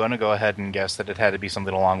guess, I'm going to go ahead and guess that it had to be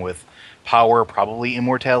something along with power, probably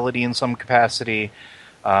immortality in some capacity,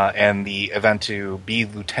 and the event to be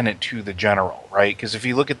lieutenant to the general, right? Because if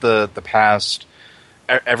you look at the past,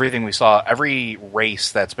 everything we saw, every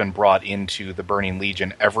race that's been brought into the Burning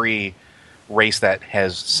Legion, every race that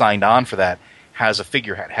has signed on for that has a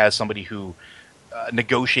figurehead, has somebody who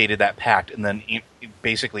negotiated that pact and then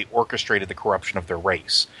basically orchestrated the corruption of their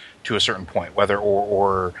race to a certain point, whether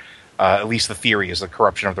or at least the theory is the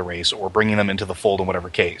corruption of the race or bringing them into the fold in whatever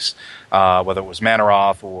case. Whether it was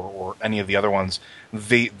Manaroth or any of the other ones,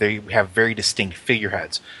 they have very distinct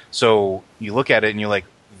figureheads. So you look at it and you're like,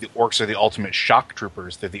 the orcs are the ultimate shock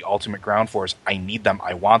troopers. They're the ultimate ground force. I need them.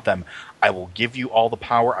 I want them. I will give you all the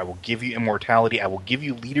power. I will give you immortality. I will give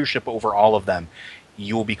you leadership over all of them.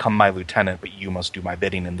 You will become my lieutenant, but you must do my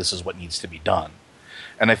bidding, and this is what needs to be done.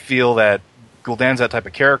 And I feel that Gul'dan's that type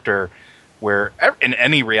of character where in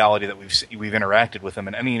any reality that we've interacted with him,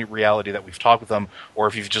 in any reality that we've talked with him, or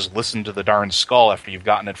if you've just listened to the darn skull after you've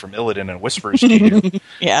gotten it from Illidan and whispers to you,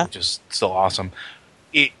 yeah, which is still awesome.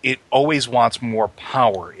 It always wants more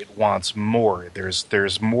power. It wants more.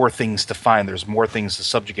 There's more things to find. There's more things to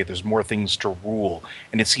subjugate. There's more things to rule.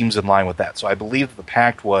 And it seems in line with that. So I believe that the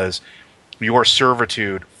pact was your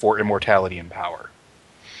servitude for immortality and power.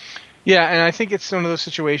 Yeah, and I think it's one of those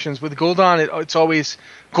situations with Gul'dan.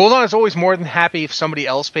 Gul'dan is always more than happy if somebody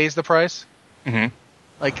else pays the price. Mm-hmm.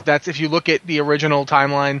 Like that's if you look at the original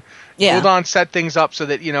timeline. Yeah. Gul'dan set things up so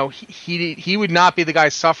that he would not be the guy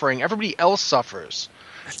suffering. Everybody else suffers.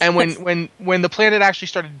 And when the planet actually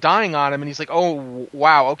started dying on him, and he's like, "Oh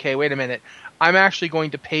wow, okay, wait a minute, I'm actually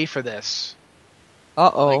going to pay for this."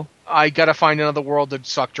 Like, I gotta find another world to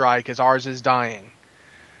suck dry because ours is dying.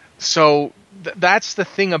 So that's the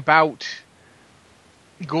thing about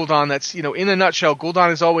Gul'dan. That's in a nutshell,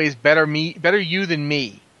 Gul'dan is always better you than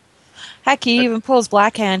me. Heck, he even pulls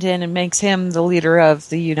Blackhand in and makes him the leader of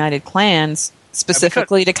the United Clans,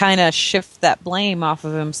 specifically to kind of shift that blame off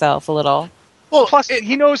of himself a little. Well, plus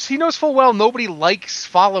he knows full well nobody likes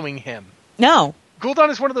following him. No. Gul'dan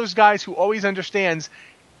is one of those guys who always understands,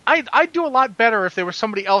 I'd do a lot better if there was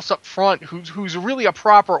somebody else up front who's really a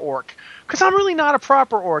proper orc. Because I'm really not a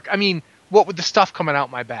proper orc. I mean, what with the stuff coming out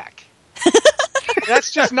my back?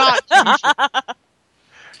 That's just not usual.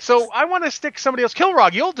 So I want to stick somebody else.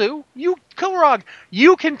 Kilrog, you'll do. Kilrog,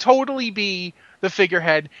 you can totally be the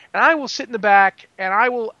figurehead, and I will sit in the back, and I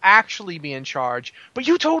will actually be in charge. But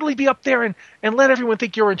you totally be up there and let everyone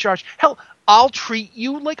think you're in charge. Hell, I'll treat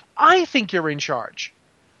you like I think you're in charge.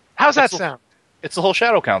 How's that sound? It's the whole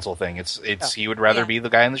Shadow Council thing. He would rather be the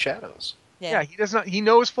guy in the shadows. Yeah, he does not. He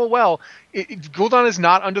knows full well. Gul'dan is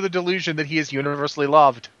not under the delusion that he is universally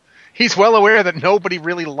loved. He's well aware that nobody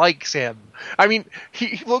really likes him. I mean,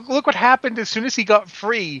 look what happened as soon as he got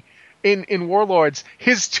free in Warlords.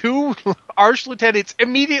 His 2 Arch Lieutenants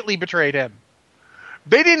immediately betrayed him.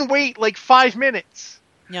 They didn't wait like 5 minutes.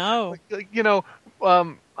 No.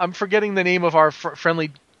 I'm forgetting the name of our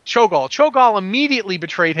friendly Cho'Gall. Cho'Gall immediately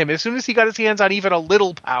betrayed him as soon as he got his hands on even a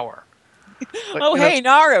little power. Hey,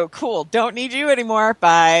 Naru, cool. Don't need you anymore.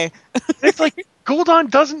 Bye. It's like Gul'dan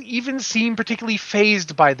doesn't even seem particularly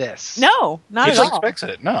fazed by this. No, not at all. He expects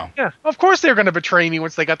it. No. Yeah, of course they're going to betray me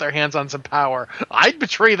once they got their hands on some power. I'd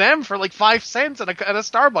betray them for like 5 cents and a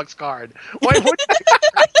Starbucks card. Why would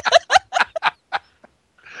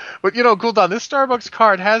But Gul'dan, this Starbucks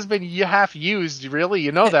card has been half used, really.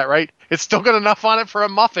 You know that, right? It's still got enough on it for a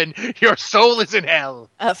muffin. Your soul is in hell.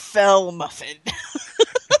 A fell muffin.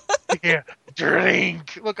 Yeah,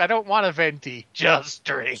 drink. Look, I don't want a venti. Just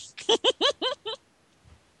drink.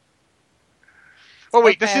 Oh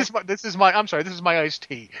wait, okay. this is my iced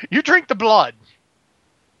tea. You drink the blood.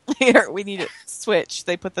 Here, we need to switch.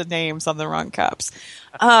 They put the names on the wrong cups.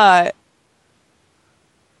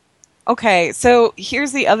 Okay, so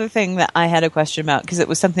here's the other thing that I had a question about, because it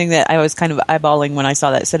was something that I was kind of eyeballing when I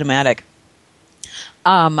saw that cinematic.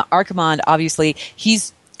 Archimonde, obviously,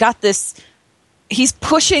 he's got this. He's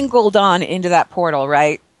pushing Gul'dan into that portal,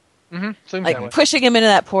 right? Mm-hmm. Like pushing him into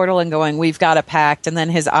that portal and going, "We've got a pact," and then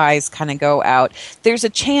his eyes kind of go out. There's a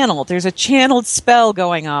channeled spell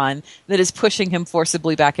going on that is pushing him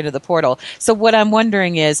forcibly back into the portal. So what I'm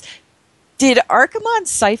wondering is, did Archimonde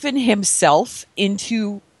siphon himself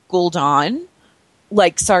into Gul'dan,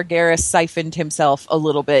 like Sargeras siphoned himself a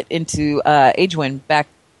little bit into Aegwynn back,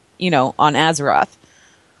 on Azeroth?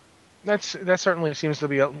 That certainly seems to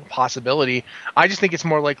be a possibility. I just think it's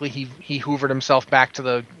more likely he hoovered himself back to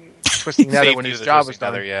the Twisting Nether when his job was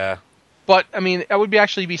done. Yeah. But I mean, that would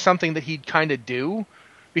actually be something that he'd kind of do,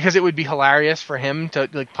 because it would be hilarious for him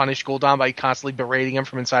to punish Gul'dan by constantly berating him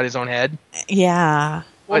from inside his own head. Yeah.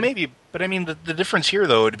 Well, maybe, but I mean, the difference here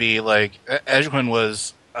though would be like Aegwynn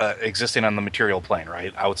was existing on the material plane,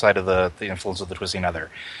 right, outside of the influence of the Twisting Nether.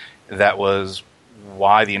 That was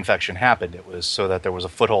why the infection happened. It was so that there was a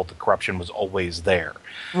foothold. The corruption was always there.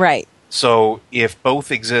 Right. So if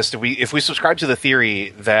both exist, if we subscribe to the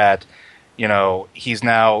theory that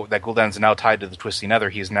Gul'dan's now tied to the Twisting Nether,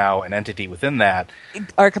 he's now an entity within that.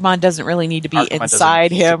 Archimonde doesn't really need to be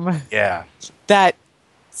inside him. Yeah. That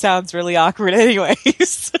sounds really awkward anyway.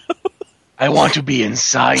 So. I want to be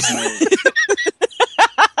inside you.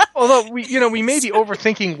 Although we may be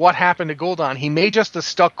overthinking what happened to Gul'dan. He may just have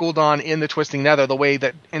stuck Gul'dan in the Twisting Nether the way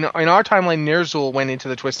that in our timeline Ner'zhul went into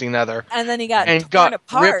the Twisting Nether, and then he got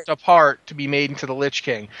ripped apart to be made into the Lich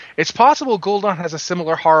King. It's possible Gul'dan has a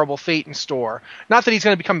similar horrible fate in store. Not that he's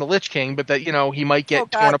going to become the Lich King, but that he might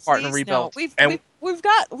get torn apart and rebuilt. No.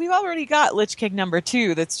 We've already got Lich King number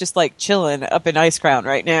 2 that's just like chilling up in Icecrown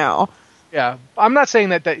right now. Yeah, I'm not saying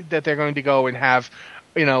that they're going to go and have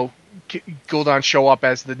Gul'dan show up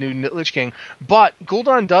as the new Lich King, but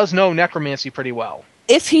Gul'dan does know necromancy pretty well.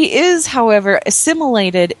 If he is, however,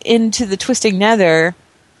 assimilated into the Twisting Nether,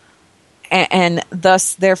 and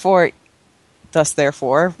thus therefore,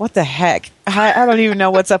 what the heck? I don't even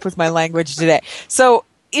know what's up with my language today. So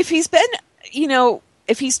if he's been,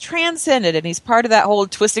 if he's transcended and he's part of that whole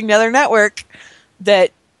Twisting Nether network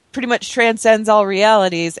that pretty much transcends all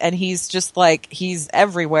realities, and he's just like, he's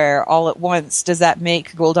everywhere all at once, does that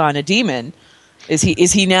make Gul'dan a demon? Is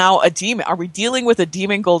he now a demon? Are we dealing with a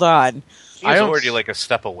demon Gul'dan? He's already like a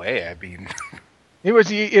step away. I mean,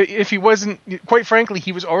 if he wasn't, quite frankly,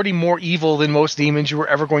 he was already more evil than most demons you were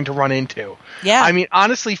ever going to run into. Yeah. I mean,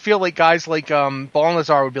 honestly, feel like guys like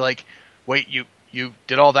Balnazzar would be like, wait, you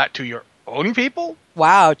did all that to your own people?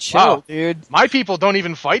 Wow, chill, dude. My people don't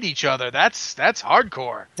even fight each other. That's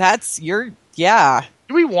hardcore. Yeah.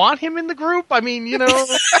 Do we want him in the group? I mean,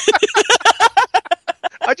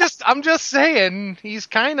 I'm just saying, he's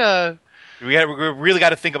kind of. We really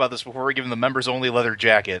got to think about this before we give him the members only leather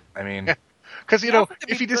jacket. I mean, because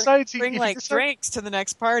if he decides bring drinks to the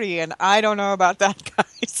next party, and I don't know about that,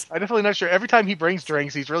 guys. I'm definitely not sure. Every time he brings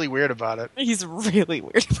drinks, he's really weird about it. He's really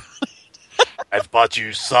weird about it. I've bought you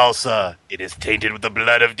salsa. It is tainted with the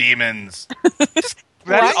blood of demons. That's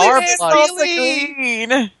our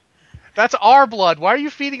blood. That's our blood. Why are you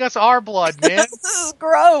feeding us our blood, man? This is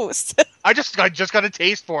gross. I just got a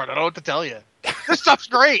taste for it. I don't know what to tell you. This stuff's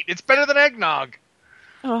great. It's better than eggnog.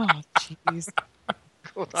 Oh, jeez.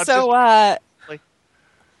 So,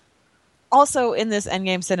 also in this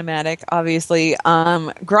Endgame cinematic, obviously,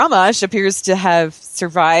 Grommash appears to have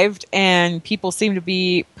survived, and people seem to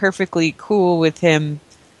be perfectly cool with him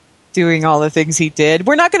doing all the things he did.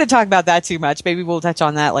 We're not going to talk about that too much. Maybe we'll touch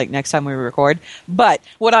on that like next time we record. But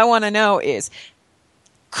what I want to know is,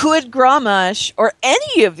 could Grommash, or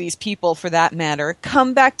any of these people for that matter,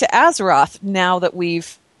 come back to Azeroth now that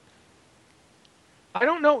we've... I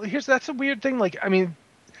don't know. That's a weird thing. Like, I mean,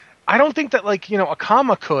 I don't think that, like,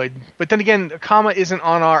 Akama could, but then again, Akama isn't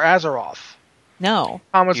on our Azeroth. No.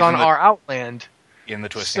 Akama's on our Outland. In the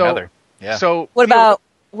Twisting Nether. Yeah. So what about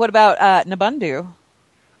Nabundu?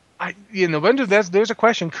 Nabundu, there's a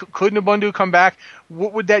question. Could Nabundu come back?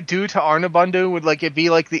 What would that do to our Nabundu? Would it be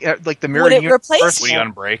like the mirror universe? Would it replace him? Would he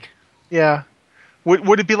unbreak? Yeah.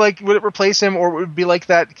 Would it replace him, or would it be like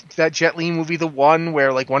that Jet Li movie, The One,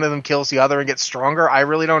 where like one of them kills the other and gets stronger? I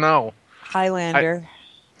really don't know. Highlander.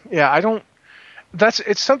 I don't.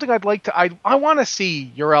 It's something I'd like to. I want to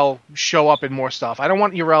see Yrel show up in more stuff. I don't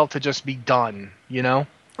want Yrel to just be done.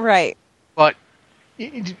 Right. But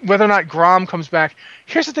whether or not Grom comes back,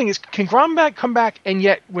 here's the thing: is can Grom come back, and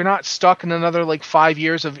yet we're not stuck in another like 5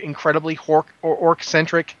 years of incredibly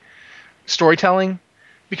orc-centric storytelling?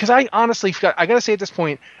 Because I honestly, I gotta say at this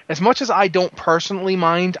point, as much as I don't personally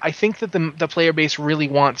mind, I think that the player base really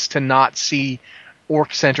wants to not see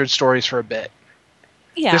orc-centered stories for a bit.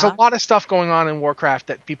 Yeah. There's a lot of stuff going on in Warcraft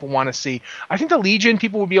that people want to see. I think the Legion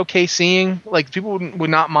people would be okay seeing. Like, people would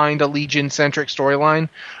not mind a Legion-centric storyline,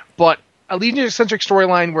 but a Legion-centric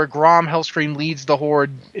storyline where Grom Hellscream leads the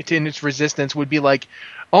Horde in its resistance would be like,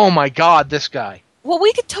 oh my god, this guy. Well,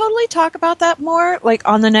 we could totally talk about that more, like,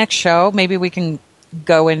 on the next show. Maybe we can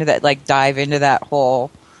go into that, like, dive into that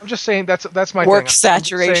whole... I'm just saying that's my work thing.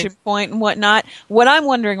 Saturation point and whatnot. What I'm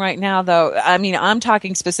wondering right now, though, I mean, I'm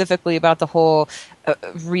talking specifically about the whole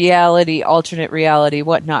reality, alternate reality,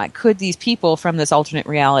 whatnot. Could these people from this alternate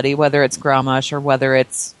reality, whether it's Grommash or whether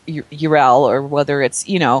it's Yrel or whether it's,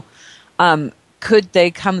 could they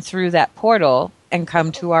come through that portal and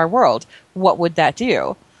come to our world? What would that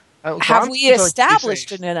do? Have we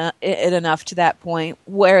established it enough to that point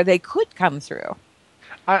where they could come through?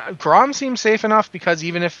 Grom seems safe enough because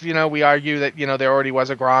even if we argue that there already was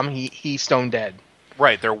a Grom, he's stone dead.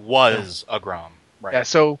 Right, there was a Grom. Right. Yeah,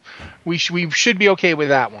 so we should be okay with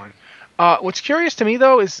that one. What's curious to me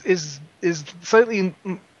though is slightly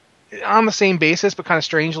on the same basis but kind of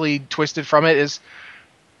strangely twisted from it is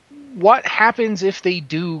what happens if they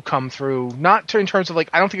do come through. Not in terms of like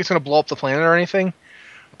I don't think it's going to blow up the planet or anything,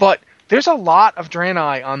 but there's a lot of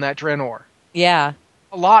Draenei on that Draenor. Yeah.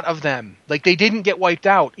 A lot of them. Like, they didn't get wiped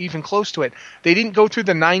out, even close to it. They didn't go through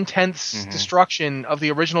the 9/10 destruction of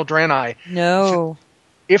the original Draenei. No.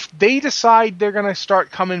 If they decide they're going to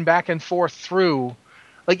start coming back and forth through,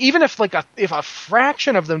 like, even if a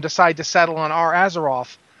fraction of them decide to settle on our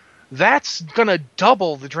Azeroth, that's going to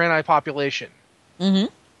double the Draenei population.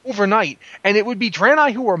 Overnight. And it would be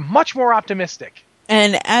Draenei who are much more optimistic.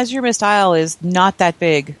 And Azure-Mist Isle is not that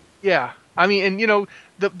big. Yeah. I mean, and,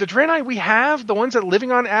 the Draenei we have, the ones that are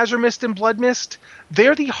living on Azure-Mist and Blood-Mist,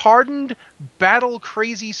 they're the hardened,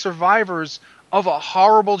 battle-crazy survivors of a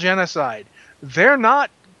horrible genocide. They're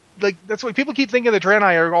not, like, that's why people keep thinking the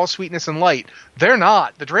Draenei are all sweetness and light. They're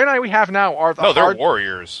not. The Draenei we have now are they're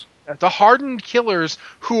warriors. The hardened killers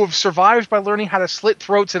who have survived by learning how to slit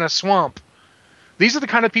throats in a swamp. These are the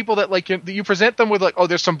kind of people that, like, you present them with, like, oh,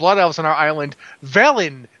 there's some blood elves on our island.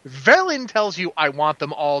 Velen tells you, I want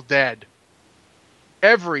them all dead.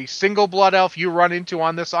 Every single blood elf you run into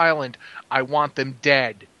on this island, I want them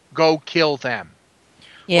dead. Go kill them.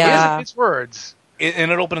 Yeah. Well, his words.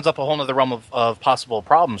 And it opens up a whole other realm of possible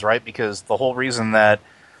problems, right? Because the whole reason that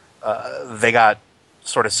they got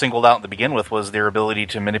sort of singled out to begin with was their ability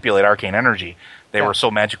to manipulate arcane energy. They were so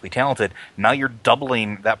magically talented. Now you're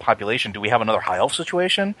doubling that population. Do we have another high elf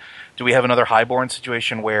situation? Do we have another highborn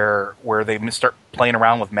situation where they start playing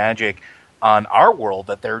around with magic on our world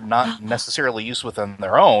that they're not necessarily used within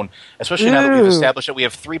their own, especially now that we've established that we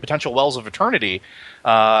have 3 potential wells of eternity. We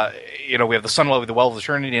have the sun well, the well of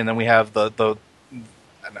eternity, and then we have the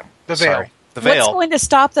veil. The veil. What's going to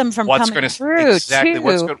stop them from coming through? Exactly. Too?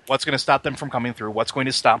 What's going to stop them from coming through? What's going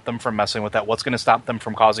to stop them from messing with that? What's going to stop them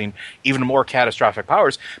from causing even more catastrophic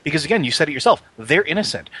powers? Because again, you said it yourself. They're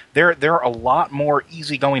innocent. They're a lot more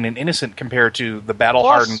easygoing and innocent compared to the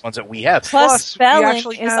battle-hardened ones that we have. Plus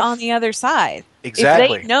Velen is on the other side.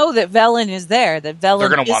 Exactly. If they know that Velen is there, that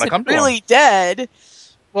Velen isn't really dead.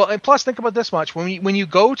 Well, and plus, think about this much: when you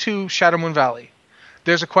go to Shadowmoon Valley.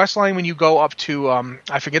 There's a quest line when you go up to,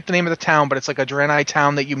 I forget the name of the town, but it's like a Draenei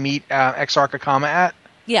town that you meet Exarch Akama at.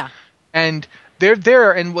 Yeah. And they're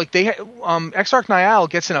there, and like Exarch Niall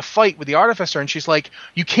gets in a fight with the Artificer, and she's like,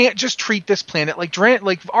 "You can't just treat this planet like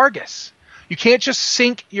Argus. You can't just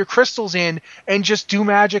sink your crystals in and just do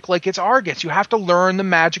magic like it's Argus. You have to learn the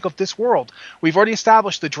magic of this world. We've already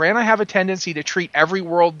established the Draenei have a tendency to treat every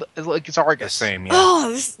world like it's Argus. The same, yeah.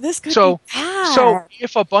 Oh, this could be bad. So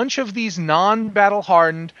if a bunch of these non-battle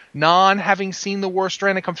hardened, having seen the worst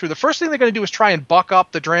Draenei come through, the first thing they're going to do is try and buck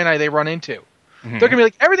up the Draenei they run into. Mm-hmm. They're going to be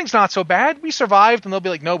like, everything's not so bad. We survived. And they'll be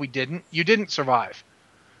like, no, we didn't. You didn't survive.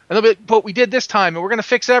 And they'll be like, but we did this time, and we're going to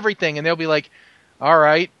fix everything. And they'll be like, all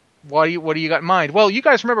right. What do you got in mind? Well, you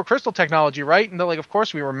guys remember crystal technology, right? And they're like, of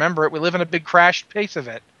course we remember it. We live in a big crashed pace of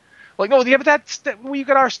it. Like, no, yeah, but we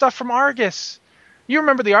got our stuff from Argus. You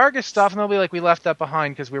remember the Argus stuff? And they'll be like, we left that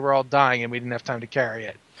behind because we were all dying and we didn't have time to carry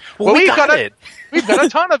it. Well, we've got it. We've got a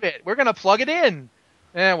ton of it. We're going to plug it in.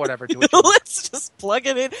 Whatever. Do it. Let's just plug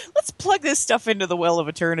it in. Let's plug this stuff into the Well of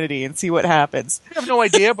Eternity and see what happens. I have no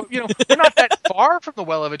idea, but we're not that far from the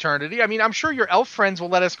Well of Eternity. I mean, I'm sure your elf friends will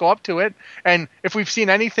let us go up to it. And if we've seen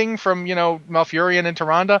anything from Malfurion and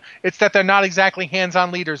Tyrande, it's that they're not exactly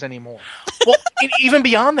hands-on leaders anymore. Well, even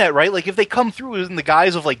beyond that, right? Like if they come through in the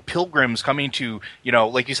guise of like pilgrims coming to,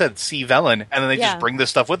 like you said, see Velen, and then they just bring this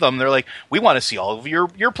stuff with them. They're like, we want to see all of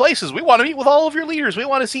your places. We want to meet with all of your leaders. We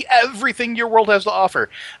want to see everything your world has to offer.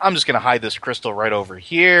 I'm just going to hide this crystal right over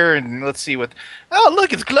here, and let's see what... Oh,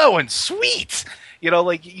 look, it's glowing. Sweet!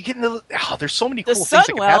 Like, you get into... Oh, there's so many cool things that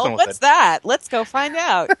can happen with it. What's that? Let's go find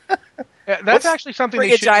out. That's actually something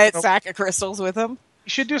they should... Bring a giant sack of crystals with them. You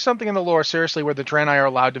should do something in the lore, seriously, where the Draenei are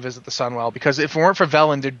allowed to visit the Sunwell, because if it weren't for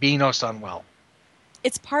Velen, there'd be no Sunwell.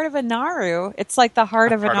 It's part of Anaru. It's like the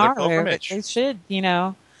heart of Anaru. They should,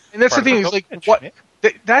 And that's the thing, is like, what...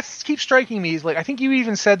 That keeps striking me. Is like, I think you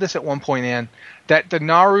even said this at one point, Anne, that the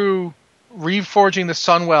Naru reforging the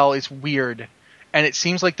Sunwell is weird, and it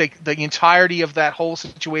seems like the entirety of that whole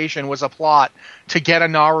situation was a plot to get a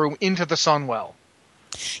Naru into the Sunwell.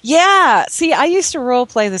 Yeah, see, I used to role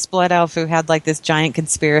play this blood elf who had like this giant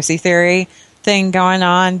conspiracy theory thing going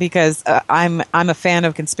on, because I'm a fan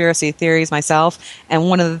of conspiracy theories myself, and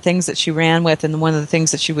one of the things that she ran with, and one of the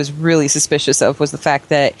things that she was really suspicious of, was the fact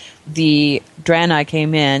that the Draenei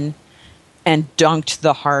came in and dunked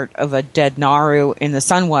the heart of a dead Naru in the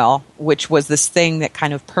Sunwell, which was this thing that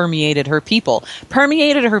kind of permeated her people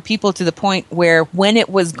to the point where when it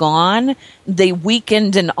was gone, they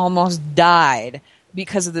weakened and almost died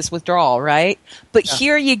because of this withdrawal, right? But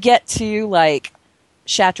here you get to like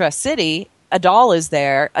Shattra City. Adal is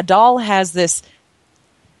there. Adal has this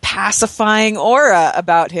pacifying aura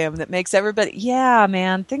about him that makes everybody, yeah,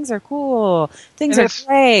 man, things are cool. Things are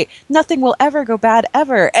great. Nothing will ever go bad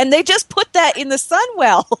ever. And they just put that in the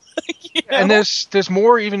Sunwell. And there's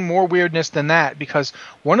even more weirdness than that, because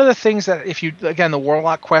one of the things that, the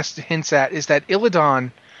Warlock Quest hints at, is that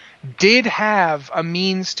Illidan did have a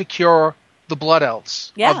means to cure the Blood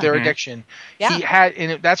Elves of their addiction. Yeah. He had,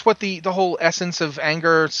 and that's what the whole essence of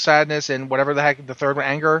anger, sadness, and whatever the heck the third one,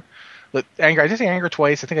 anger. I did say anger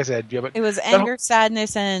twice. I think I said but it was anger,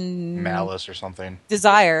 sadness, and malice or something.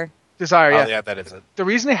 Desire. Desire. Yeah. Oh, yeah, that is it. The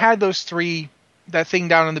reason they had those three, that thing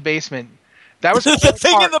down in the basement, that was the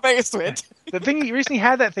thing in the basement. The reason he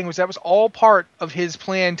had that thing was that was all part of his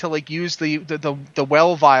plan to like use the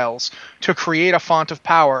well vials to create a font of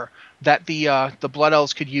power that the Blood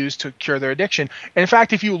Elves could use to cure their addiction. And in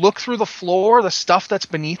fact, if you look through the floor, the stuff that's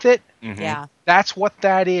beneath it, that's what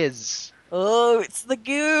that is. Oh, it's the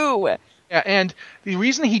goo. Yeah, and the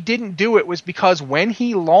reason he didn't do it was because when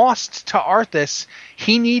he lost to Arthas,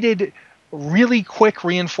 he needed really quick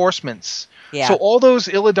reinforcements. Yeah. So all those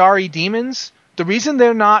Illidari demons, the reason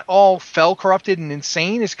they're not all fel corrupted and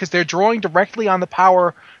insane is because they're drawing directly on the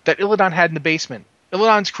power that Illidan had in the basement.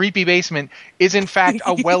 Illidan's creepy basement is, in fact,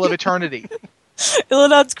 a well of eternity.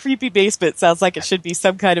 Illidan's creepy basement sounds like it should be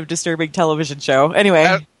some kind of disturbing television show.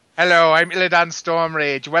 Anyway. Hello, I'm Illidan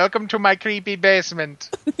Stormrage. Welcome to my creepy basement.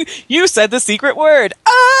 You said the secret word.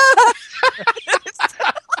 Ah!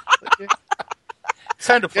 It's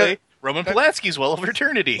time to play Roman Polanski's Well of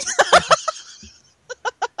Eternity.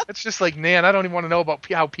 It's just like, man, I don't even want to know about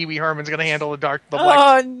how Pee Wee Herman's going to handle the black.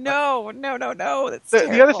 Oh, no. That's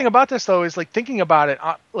the other thing about this, though, is like thinking about it,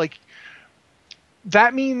 like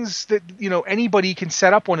that means that, anybody can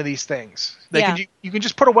set up one of these things. You can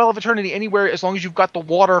just put a Well of Eternity anywhere as long as you've got the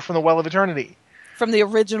water from the Well of Eternity. From the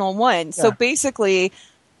original one. Yeah. So basically,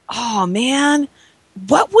 oh, man,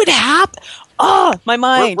 what would happen? Oh, my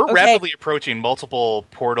mind. We're rapidly approaching multiple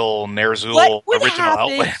Portal Ner'zhul original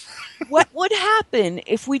outlets. What would happen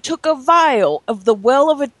if we took a vial of the Well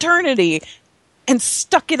of Eternity and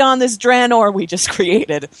stuck it on this Draenor we just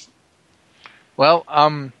created? Well,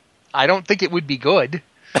 I don't think it would be good.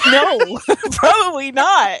 No, probably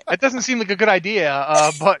not. That doesn't seem like a good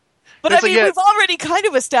idea, but... But I mean, we've already kind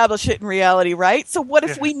of established it in reality, right? So what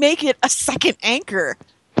if we make it a second anchor?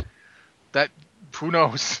 Who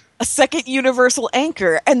knows? A second universal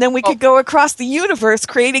anchor, and then we could go across the universe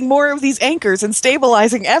creating more of these anchors and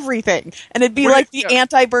stabilizing everything. And it'd be like the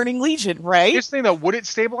anti-Burning Legion, right? Here's the thing, though. Would it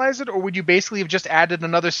stabilize it, or would you basically have just added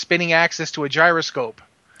another spinning axis to a gyroscope?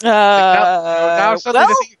 That's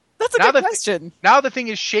a good question. Now the thing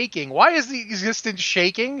is shaking. Why is the existence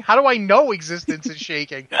shaking? How do I know existence is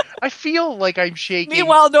shaking? I feel like I'm shaking.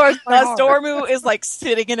 Meanwhile, Nozdormu is like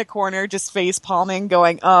sitting in a corner, just face palming,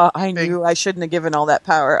 going, I knew I shouldn't have given all that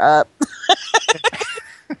power up.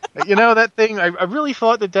 That thing, I really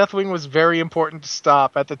thought that Deathwing was very important to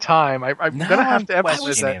stop at the time. I'm going to have to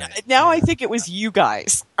emphasize that. Now I think it was you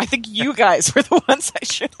guys. I think you guys were the ones I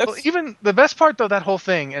should have. Well, even the best part, though, that whole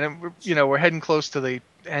thing, and we're heading close to the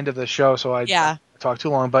end of the show, so I talk too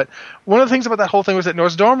long. But one of the things about that whole thing was that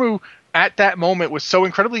Nozdormu, at that moment, was so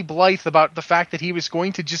incredibly blithe about the fact that he was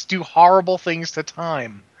going to just do horrible things to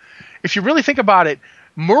time. If you really think about it,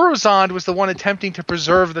 Murozond was the one attempting to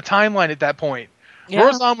preserve the timeline at that point. Yeah.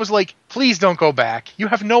 Murozond was like, please don't go back. You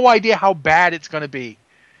have no idea how bad it's going to be.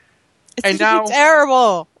 It's going to be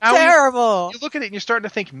terrible. Terrible. You look at it and you're starting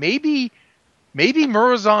to think, maybe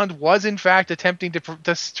Murozond was in fact attempting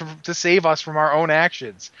to save us from our own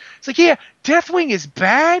actions. It's like, yeah, Deathwing is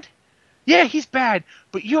bad. Yeah, he's bad,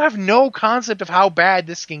 but you have no concept of how bad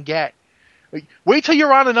this can get. Like, wait till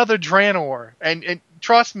you're on another Draenor, and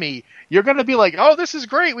trust me, you're going to be like, oh, this is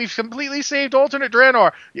great. We've completely saved alternate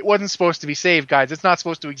Draenor. It wasn't supposed to be saved, guys. It's not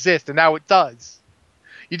supposed to exist, and now it does.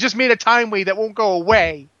 You just made a time wave that won't go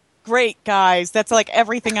away. Great, guys. That's like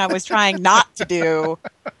everything I was trying not to do.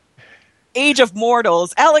 Age of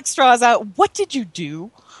Mortals. Alex Straw's out. What did you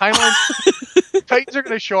do? Titans are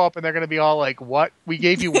going to show up and they're going to be all like, what? We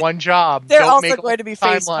gave you one job. They're also going to be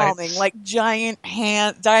face palming, like giant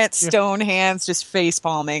stone hands just face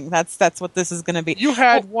palming. That's what this is going to be. You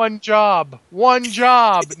had one job,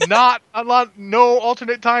 not a lot, no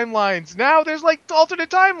alternate timelines. Now there's like alternate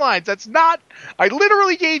timelines. I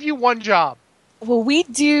literally gave you one job. Well, we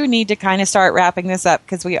do need to kind of start wrapping this up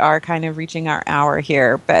because we are kind of reaching our hour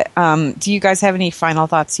here. But do you guys have any final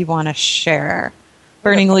thoughts you want to share?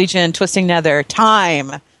 Burning Legion, Twisting Nether,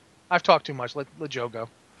 time. I've talked too much. Let Joe go.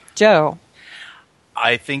 Joe.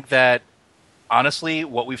 I think that, honestly,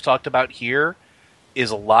 what we've talked about here is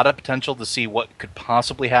a lot of potential to see what could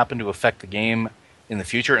possibly happen to affect the game in the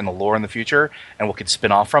future and the lore in the future and what could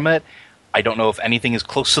spin off from it. I don't know if anything is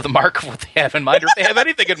close to the mark of what they have in mind or if they have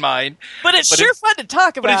anything in mind. But it's sure fun to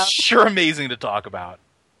talk about. But it's sure amazing to talk about.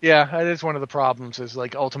 Yeah, that is one of the problems is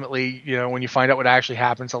like ultimately, when you find out what actually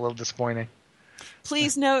happens, it's a little disappointing.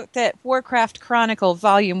 Please note that Warcraft Chronicle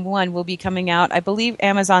Volume 1 will be coming out. I believe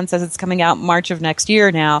Amazon says it's coming out March of next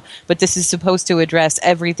year now, but this is supposed to address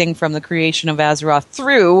everything from the creation of Azeroth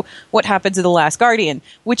through what happened to the Last Guardian,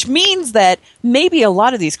 which means that maybe a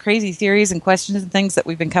lot of these crazy theories and questions and things that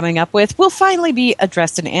we've been coming up with will finally be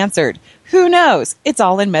addressed and answered. Who knows? It's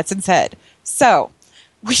all in Metzen's head. So,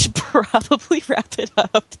 we should probably wrap it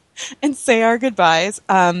up and say our goodbyes.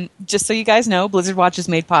 Just so you guys know, Blizzard Watch is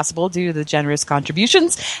made possible due to the generous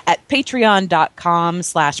contributions at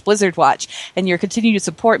patreon.com/BlizzardWatch. And your continued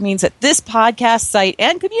support means that this podcast site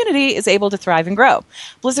and community is able to thrive and grow.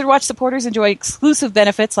 Blizzard Watch supporters enjoy exclusive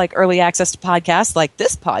benefits like early access to podcasts like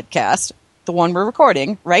this podcast, the one we're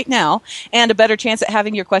recording right now, and a better chance at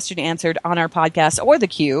having your question answered on our podcast or the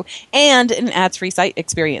queue, and an ads-free site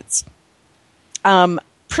experience.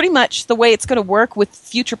 Pretty much the way it's going to work with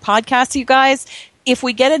future podcasts, you guys, if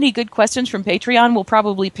we get any good questions from Patreon, we'll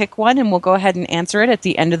probably pick one and we'll go ahead and answer it at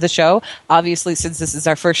the end of the show. Obviously, since this is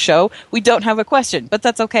our first show, we don't have a question, but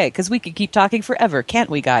that's okay because we could keep talking forever, can't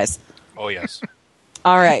we, guys? Oh, yes.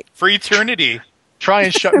 All right. For eternity. Try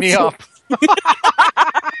and shut me up.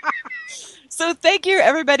 So thank you,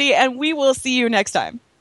 everybody, and we will see you next time.